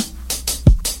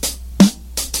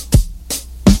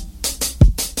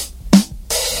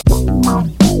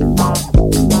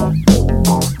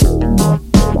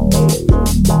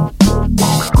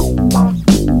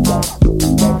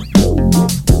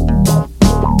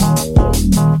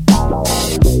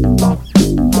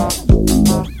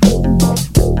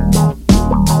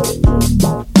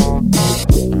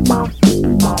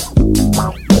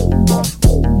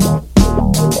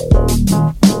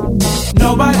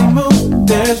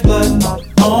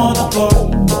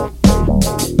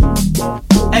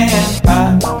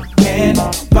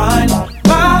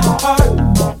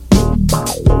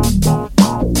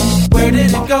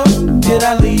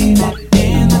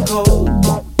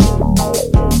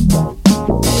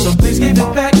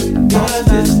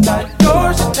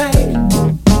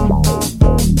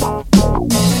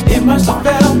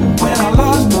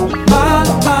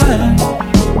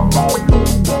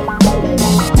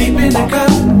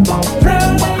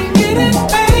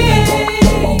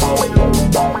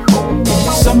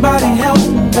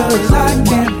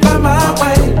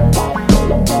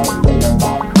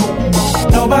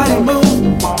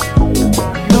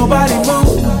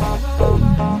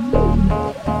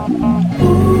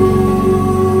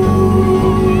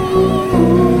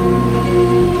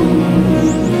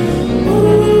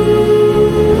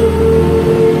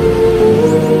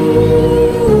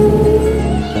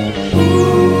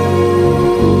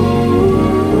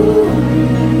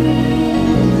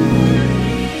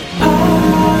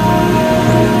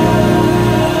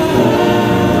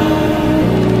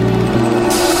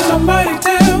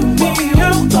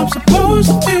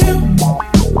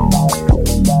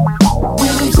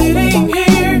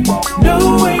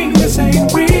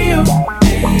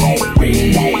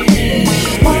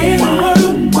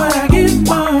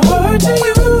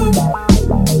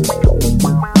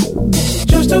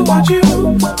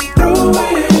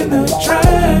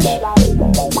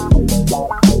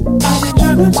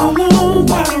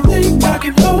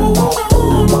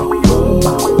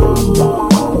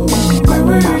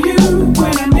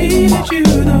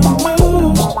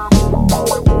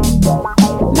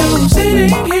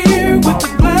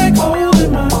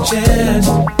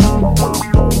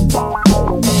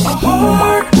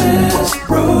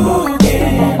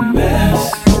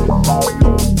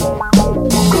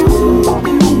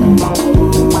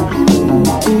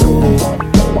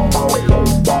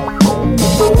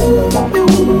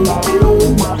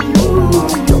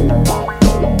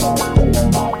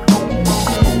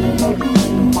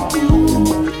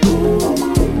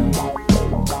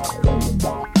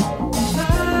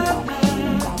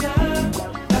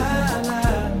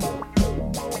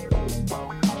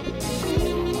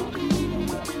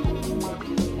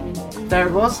 there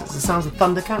it was. It's the sounds of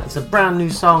Thundercat. It's a brand new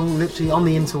song, literally on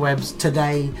the interwebs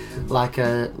today, like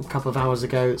a couple of hours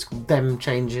ago. It's called Them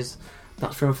Changes.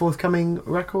 That's from a forthcoming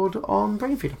record on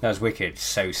Brainfeeder. That was wicked.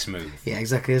 So smooth. Yeah,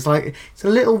 exactly. It's like it's a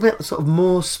little bit sort of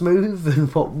more smooth than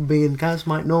what me and Gaz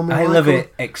might normally I like. love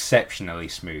it exceptionally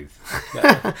smooth.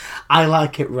 Yeah. I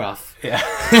like it rough. Yeah.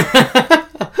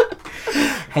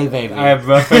 Hey baby. I am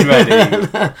rough and ready.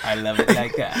 I love it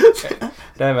like that.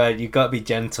 No man, you've got to be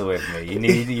gentle with me. You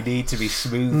need to be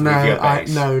smooth with your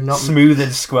bass. Not smooth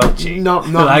and squelchy. Not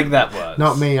like that was.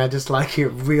 Not me. I just like it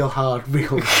real hard,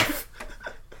 real rough.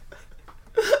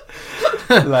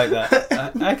 Like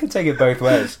that. I can take it both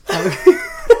ways.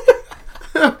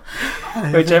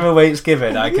 Whichever way it's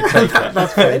given, I can take it.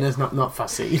 That's fair. It's not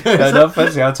fussy. No, not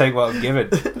fussy. I'll take what I'm given.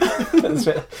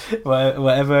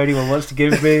 Whatever anyone wants to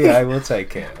give me, I will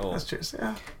take it. That's true.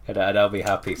 Yeah. And I'll be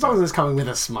happy. As long as it's coming with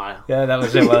a smile. Yeah, that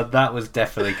was it. Well, that was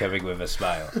definitely coming with a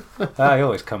smile. I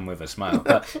always come with a smile.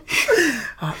 But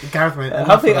Gareth, mate,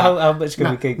 how much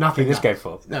can we keep this going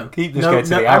for? No, keep this going to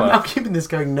the hour. I'm keeping this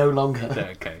going no longer.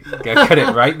 Okay, go cut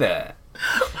it right there.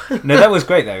 No, that was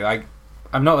great though.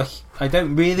 I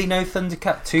don't really know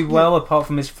Thundercat too well, apart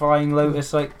from his Flying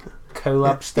Lotus like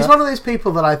collab stuff. He's one of those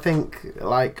people that I think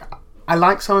I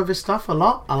like some of his stuff a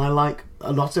lot, and I like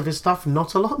a lot of his stuff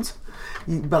not a lot.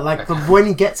 But when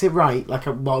he gets it right,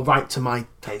 right to my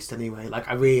taste anyway.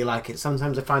 I really like it.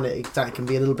 Sometimes I find it can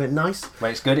be a little bit nice.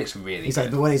 When it's good, it's really good.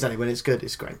 But when it's good,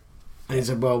 it's great. And he's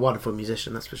a wonderful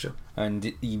musician, that's for sure.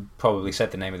 And you probably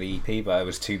said the name of the EP, but I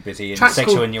was too busy in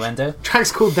sexual innuendo.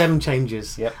 Track's called Them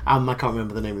Changes. Yep. I can't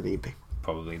remember the name of the EP.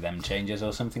 Probably Them Changes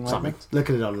or something like that.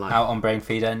 Look at it online. Out on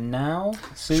Brainfeeder now?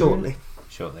 Soon?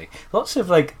 Shortly. Lots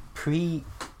of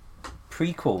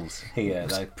prequels here.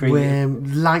 We're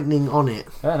lightning on it.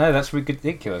 Oh, no, that's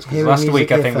ridiculous. Because last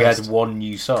week I think we had one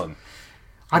new song.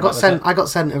 I got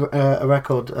sent a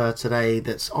record today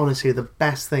that's honestly the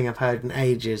best thing I've heard in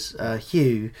ages.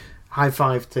 Hugh, high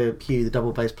five to Hugh, the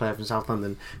double bass player from South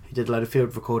London, who did a load of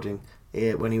field recording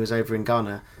when he was over in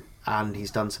Ghana, and he's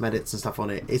done some edits and stuff on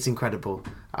it. It's incredible.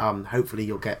 Hopefully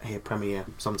you'll get here premiere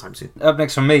sometime soon. Up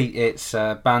next from me, it's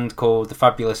a band called The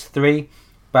Fabulous 3.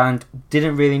 Band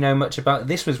didn't really know much about.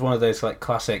 This was one of those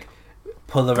classic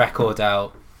pull the record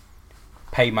out,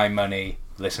 pay my money,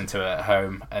 listen to it at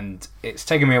home, and it's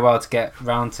taken me a while to get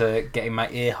round to getting my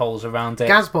ear holes around it.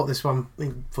 Gaz bought this one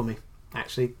for me,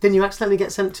 actually. Didn't you accidentally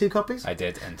get sent 2 copies? I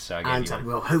did, and so I gave you one.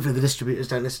 Well, hopefully the distributors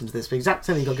don't listen to this, but he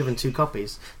accidentally got given 2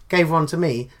 copies, gave one to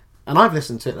me, and I've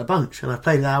listened to it a bunch, and I've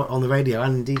played it out on the radio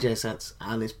and in DJ sets,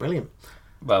 and it's brilliant.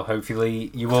 Well,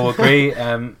 hopefully you all agree.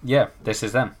 Yeah, this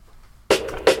is them.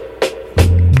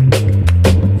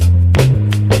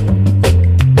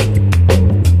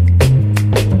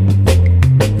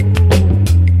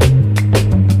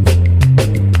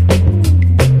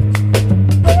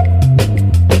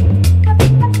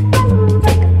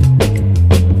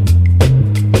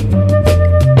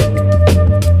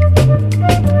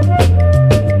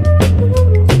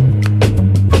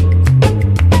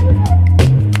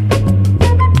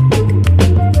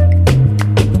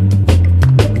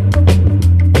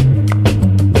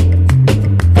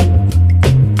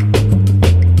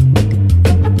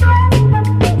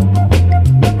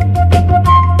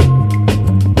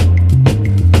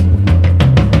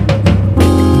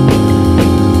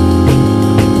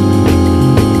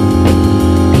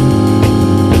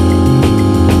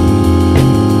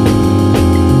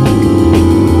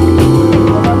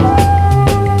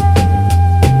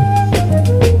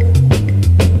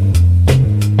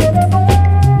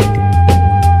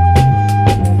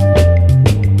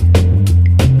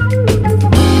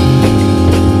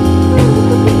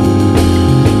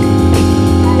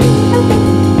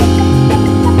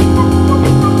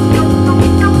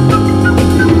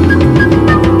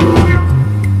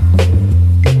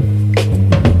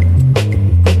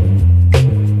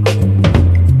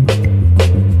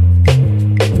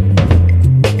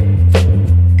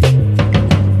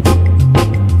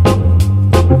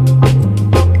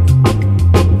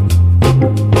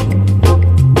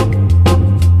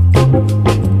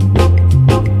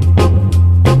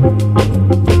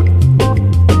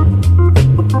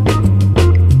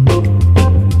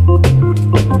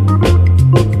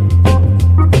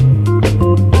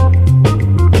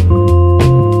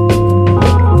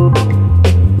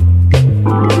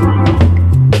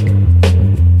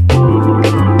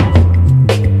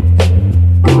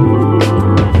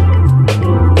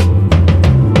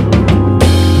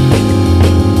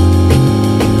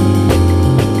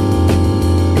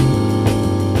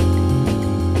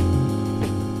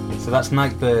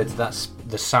 Nightbird, that's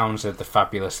the sounds of the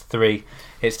Fabulous Three.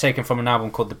 It's taken from an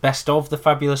album called The Best of the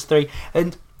Fabulous Three,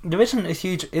 and there isn't a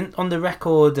huge on the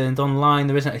record and online.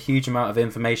 There isn't a huge amount of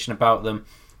information about them.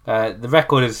 The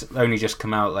record has only just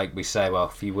come out, like we say, a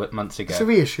few months ago. It's a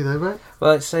reissue, though, right?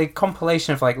 Well, it's a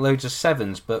compilation of like loads of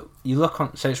sevens, but you look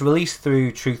on. So it's released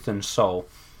through Truth and Soul,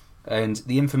 and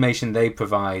the information they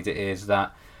provide is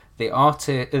that they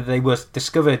were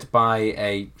discovered by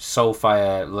a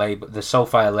Soulfire label, the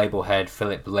Soulfire label head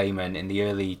Philip Lehman in the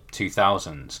early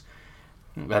 2000s,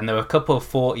 and there were a couple of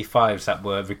 45s that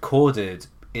were recorded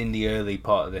in the early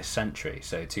part of this century,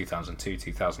 so 2002,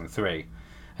 2003.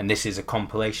 And this is a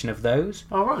compilation of those.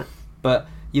 All right. But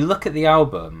you look at the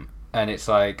album, and it's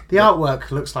like the artwork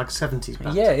looks like 70s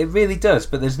band. Yeah, it really does.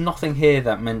 But there's nothing here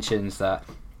that mentions that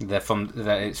it's from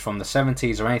the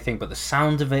 70s or anything. But the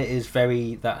sound of it is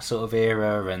very that sort of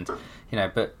era, and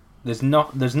But there's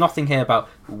nothing here about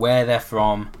where they're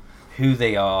from, who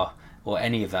they are, or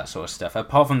any of that sort of stuff.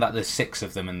 Apart from that, there's 6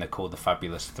 of them, and they're called the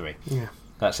Fabulous Three. Yeah,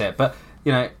 that's it. But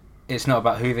it's not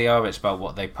about who they are. It's about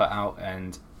what they put out,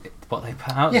 and what they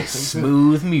put out. Yes, is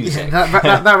smooth music.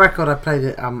 Yeah, that record, I played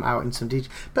it out in some DJ.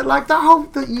 But like that whole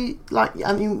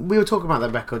I mean, we were talking about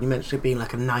that record. You mentioned it being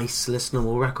like a nice,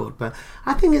 listenable record, but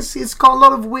I think it's got a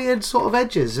lot of weird sort of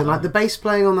edges. And like the bass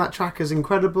playing on that track is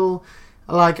incredible.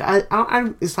 Like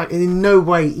it's like in no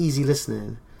way easy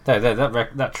listening.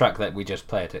 That track that we just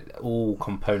played, all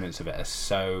components of it are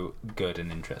so good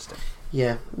and interesting.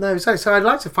 Yeah, no. So I'd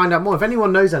like to find out more. If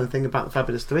anyone knows anything about the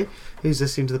Fabulous Three, who's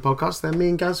listening to the podcast, then me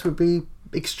and Gaz would be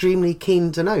extremely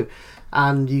keen to know.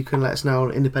 And you can let us know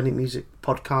on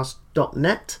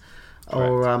independentmusicpodcast.net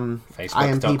or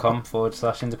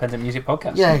Facebook.com/independent music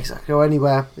podcast. Yeah, exactly. Or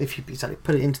anywhere. If you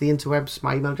put it into the interwebs,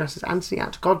 my email address is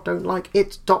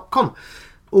anthony@goddon'tlikeit.com.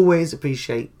 Always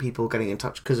appreciate people getting in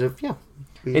touch because of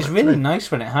it's really nice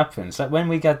when it happens. Like when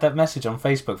we get that message on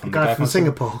Facebook from the guy from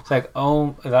Singapore. It's like,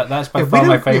 that's by far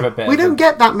my favourite bit. We don't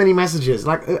get that many messages.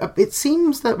 Like it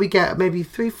seems that we get maybe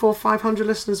 300, 400, 500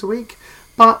 listeners a week,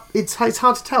 but it's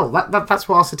hard to tell. That's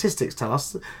what our statistics tell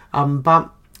us.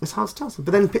 But it's hard to tell.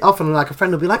 But then often, like a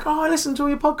friend will be like, "Oh, I listened to all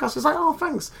your podcasts." It's like, "Oh,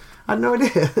 thanks. I had no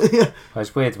idea." Well,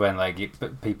 it's weird when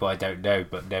people I don't know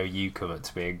but know you come up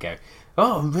to me and go,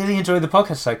 "Oh, I really enjoyed the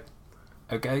podcast." It's like,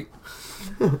 okay.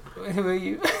 Who are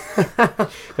you?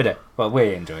 But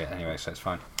we enjoy it anyway, so it's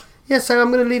fine. Yeah, so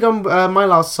I'm going to lead on. My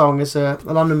last song is a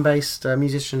London-based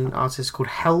musician artist called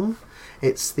Helm.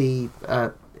 It's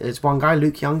one guy,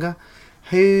 Luke Younger,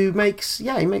 who makes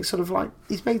sort of like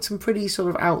he's made some pretty sort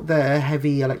of out there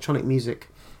heavy electronic music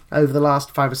over the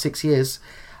last 5 or 6 years.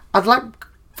 I'd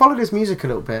followed his music a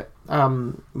little bit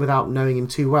without knowing him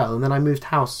too well, and then I moved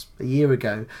house a year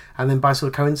ago, and then by sort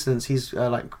of coincidence he's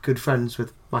like good friends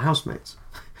with my housemates,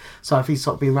 so I've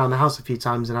sort of been around the house a few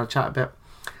times and I'll chat about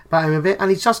him a bit,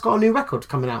 and he's just got a new record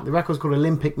coming out. The record's called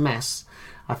Olympic Mess.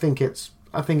 I think it's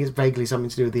vaguely something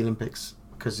to do with the Olympics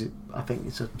because I think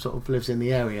it sort of lives in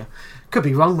the area. Could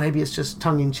be wrong, maybe it's just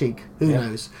tongue-in-cheek, who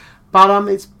knows, but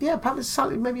it's perhaps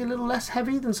slightly maybe a little less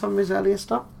heavy than some of his earlier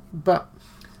stuff, but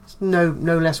it's no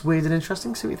less weird and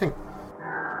interesting. See what you think.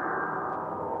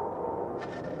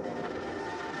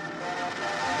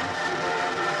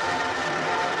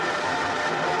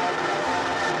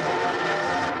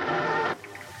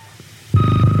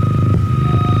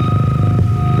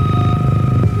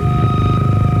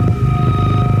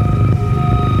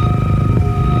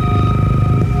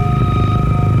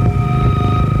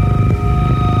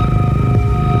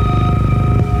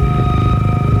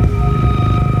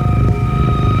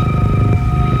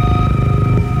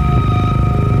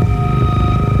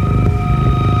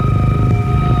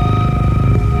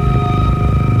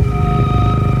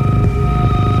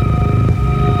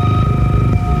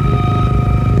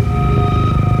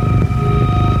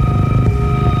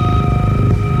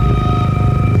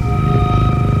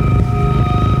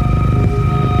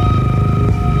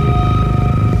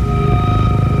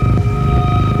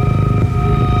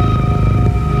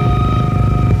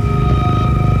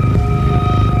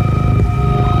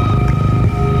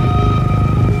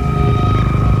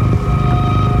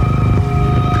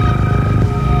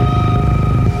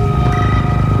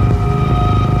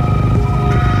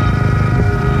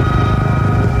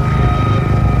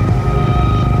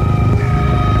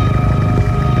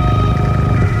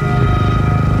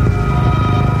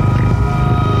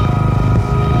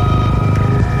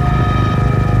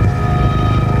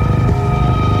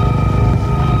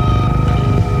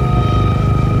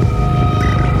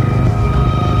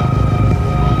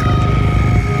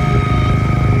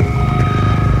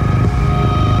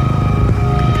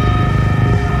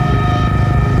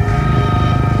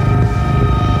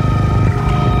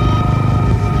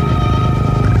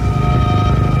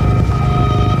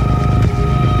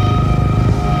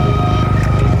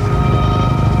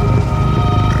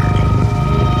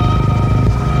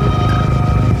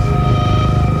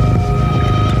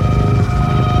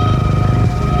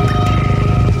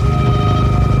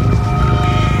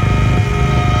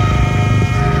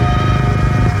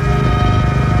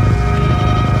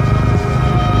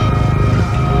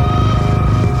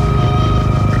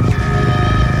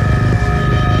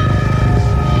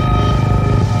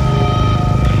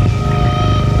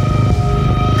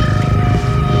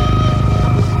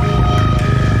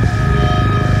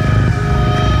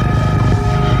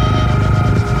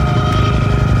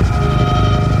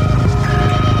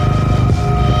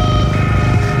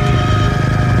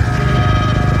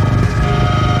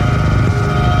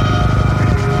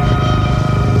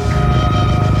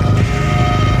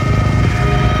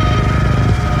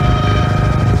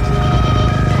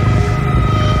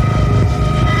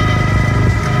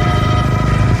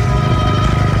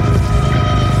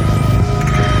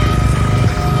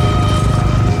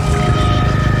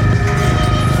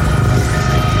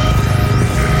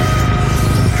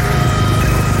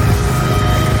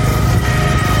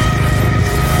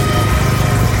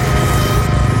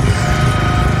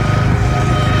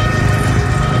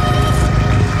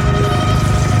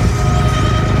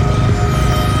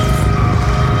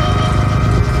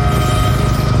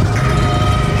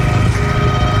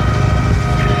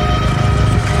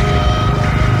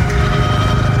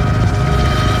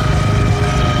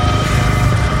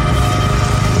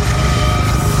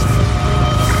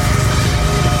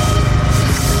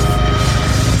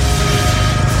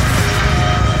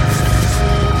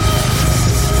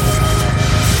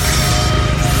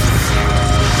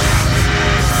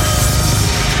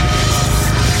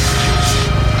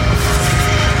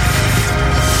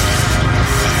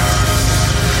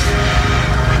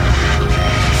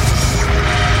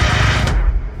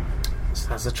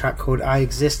 That's a track called I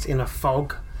Exist in a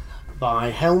Fog by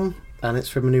Helm, and it's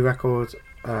from a new record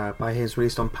by his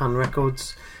released on Pan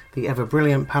Records, the ever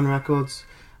brilliant Pan Records,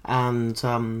 and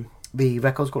the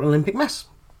record's called Olympic Mess.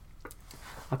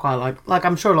 I quite like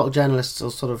I'm sure a lot of journalists will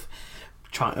sort of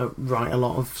try to write a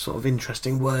lot of sort of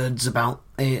interesting words about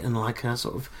it and like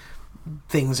sort of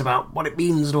things about what it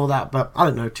means and all that, but I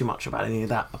don't know too much about any of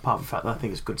that apart from the fact that I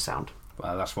think it's good sound.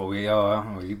 Well, that's what we are.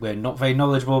 We're not very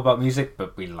knowledgeable about music,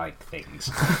 but we like things.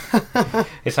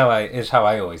 It's how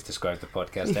I always describe the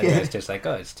podcast. Anyway. It's just like,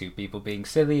 it's two people being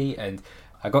silly. And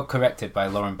I got corrected by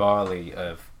Lauren Barley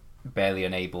of Barely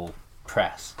Unable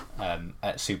Press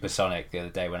at Supersonic the other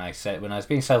day when I was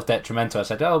being self-detrimental. I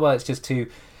said, well, it's just two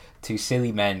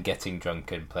silly men getting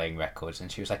drunk and playing records,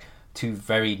 and she was like, two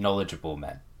very knowledgeable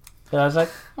men. So I was like,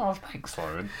 thanks,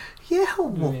 Lauren. Yeah,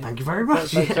 well, thank you very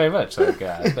much. Thanks very much. Like,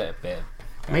 a bit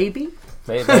maybe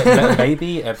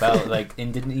about like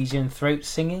Indonesian throat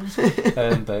singing,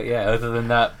 but yeah, other than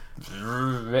that,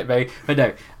 but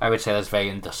no, I would say that's very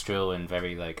industrial and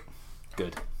very like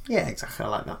good. Yeah, exactly. I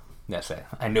like that. That's it.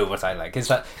 I know what I like. It's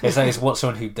what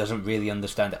someone who doesn't really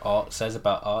understand art says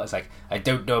about art. It's like, I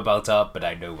don't know about art, but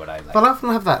I know what I like. But I often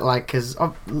have that, like, because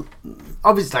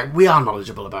obviously, like, we are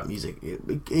knowledgeable about music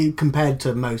compared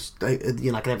to most, like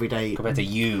an everyday. Compared to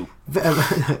you,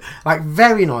 like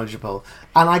very knowledgeable.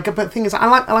 And but the thing is, I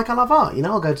love art.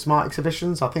 I'll go to some art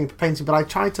exhibitions. I think painting, but I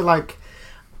try to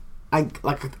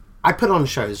I put on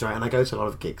shows, right, and I go to a lot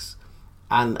of gigs,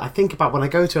 and I think about when I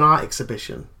go to an art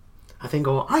exhibition. I think,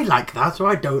 I like that, or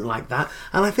I don't like that.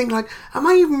 And I think, like, am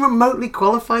I even remotely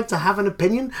qualified to have an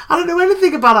opinion? I don't know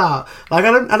anything about art. Like,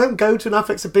 I don't go to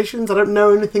enough exhibitions. I don't know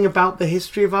anything about the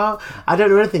history of art. I don't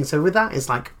know anything. So with that, it's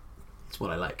like, it's what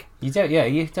I like. You don't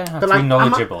have to be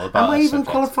knowledgeable about it. Am I even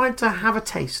qualified to have a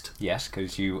taste? Yes,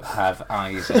 because you have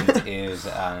eyes and ears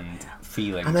and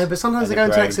feelings. I know, but sometimes I go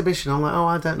to an exhibition, I'm like,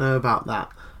 I don't know about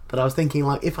that. But I was thinking,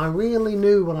 like, if I really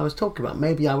knew what I was talking about,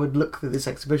 maybe I would look at this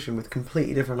exhibition with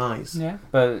completely different eyes. Yeah,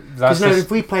 but that's if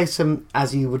we play some,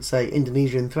 as you would say,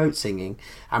 Indonesian throat singing,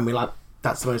 and we're like,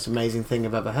 that's the most amazing thing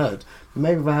I've ever heard.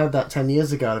 Maybe if I heard that 10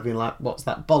 years ago, I'd have been like, what's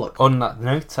that bollock? On that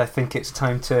note, I think it's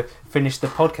time to finish the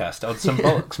podcast on some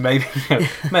bollocks. Maybe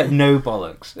no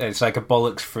bollocks. It's like a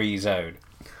bollocks-free zone.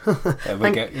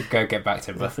 We go get back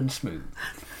to rough and smooth.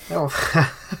 Oh.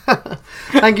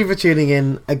 Thank you for tuning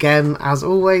in again. As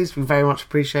always, we very much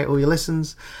appreciate all your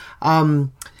listens. We've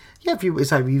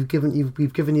given you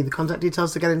the contact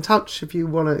details to get in touch if you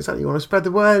want to spread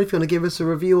the word. If you want to give us a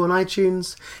review on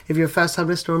iTunes, if you're a first-time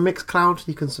listener on Mixcloud,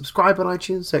 you can subscribe on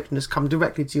iTunes, so it can just come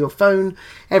directly to your phone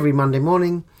every Monday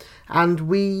morning. And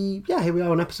here we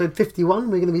are on episode 51.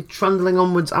 We're going to be trundling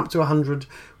onwards up to 100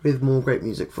 with more great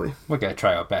music for you. We're going to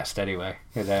try our best anyway.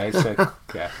 I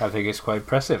think it's quite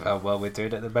impressive how well we're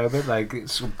doing at the moment. Like,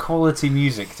 it's some quality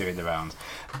music doing the rounds.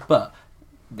 But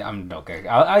I'm not going.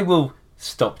 I will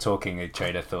stop talking a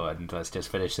train of thought and let's just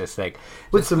finish this thing.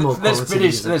 With some more quality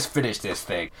music. Let's finish this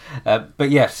thing.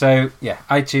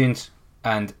 iTunes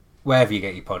and wherever you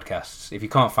get your podcasts. If you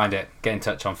can't find it, get in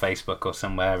touch on Facebook or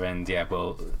somewhere, and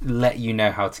we'll let you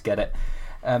know how to get it.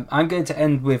 I'm going to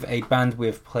end with a band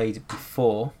we've played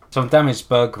before. So Damaged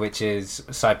Bug, which is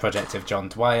a side project of John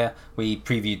Dwyer. We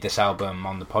previewed this album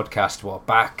on the podcast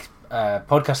back,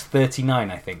 podcast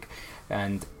 39, I think.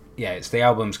 And the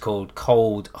album's called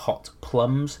Cold Hot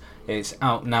Plums. It's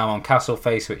out now on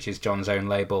Castleface, which is John's own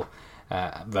label,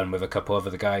 run with a couple of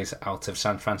other guys out of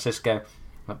San Francisco.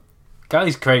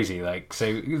 Guy's crazy,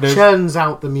 churns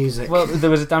out the music. Well, there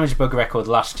was a Damaged Bug record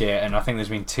last year, and I think there's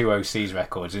been 2 OCs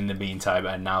records in the meantime,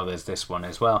 and now there's this one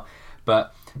as well.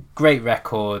 But great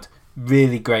record,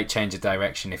 really great change of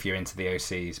direction if you're into the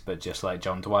OCs, but just like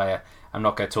John Dwyer. I'm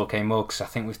not going to talk anymore because I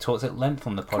think we've talked at length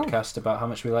on the podcast about how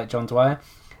much we like John Dwyer.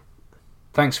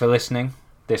 Thanks for listening.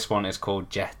 This one is called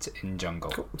Jet in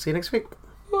Jungle. Cool. See you next week.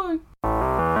 Bye.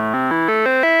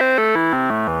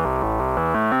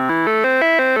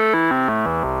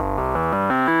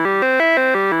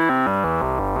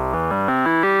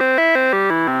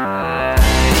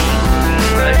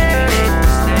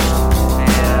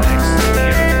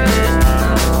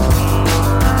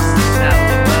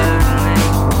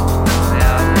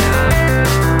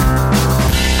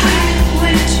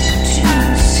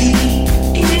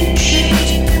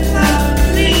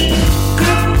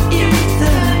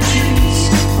 Trees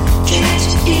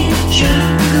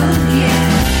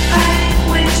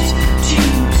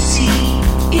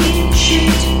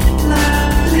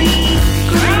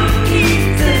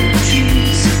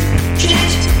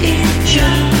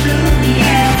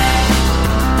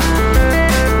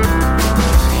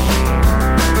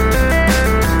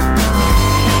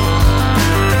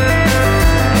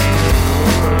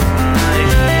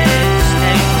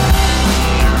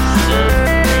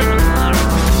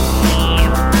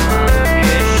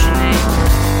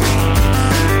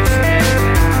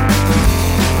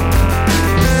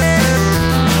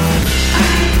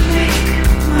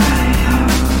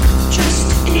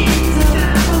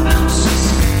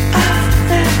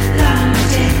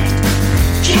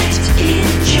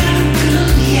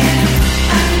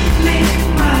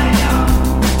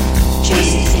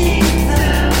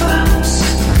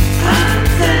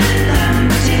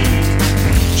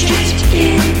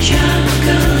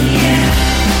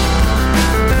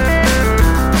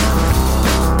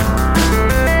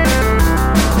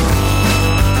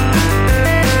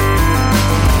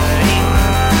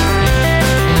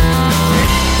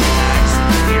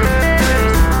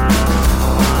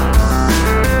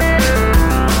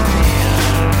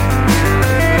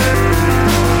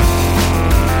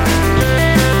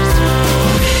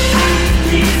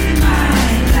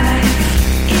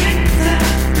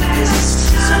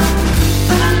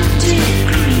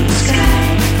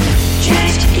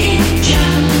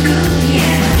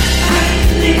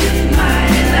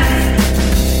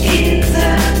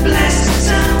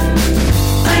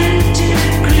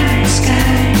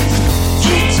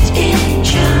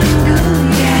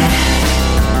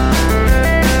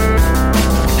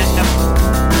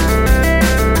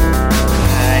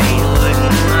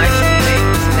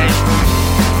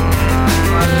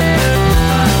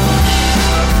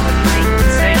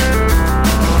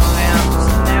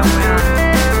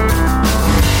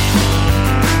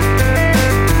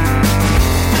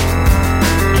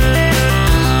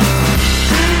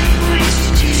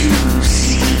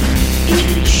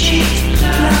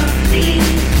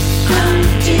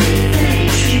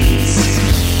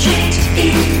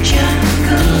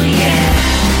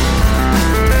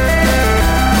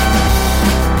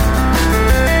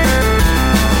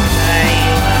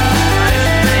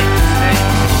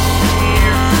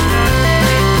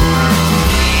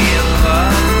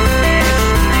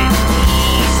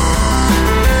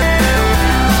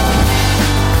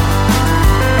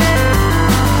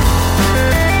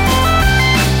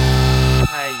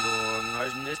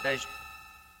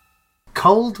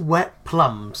Cold Wet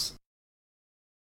Plums.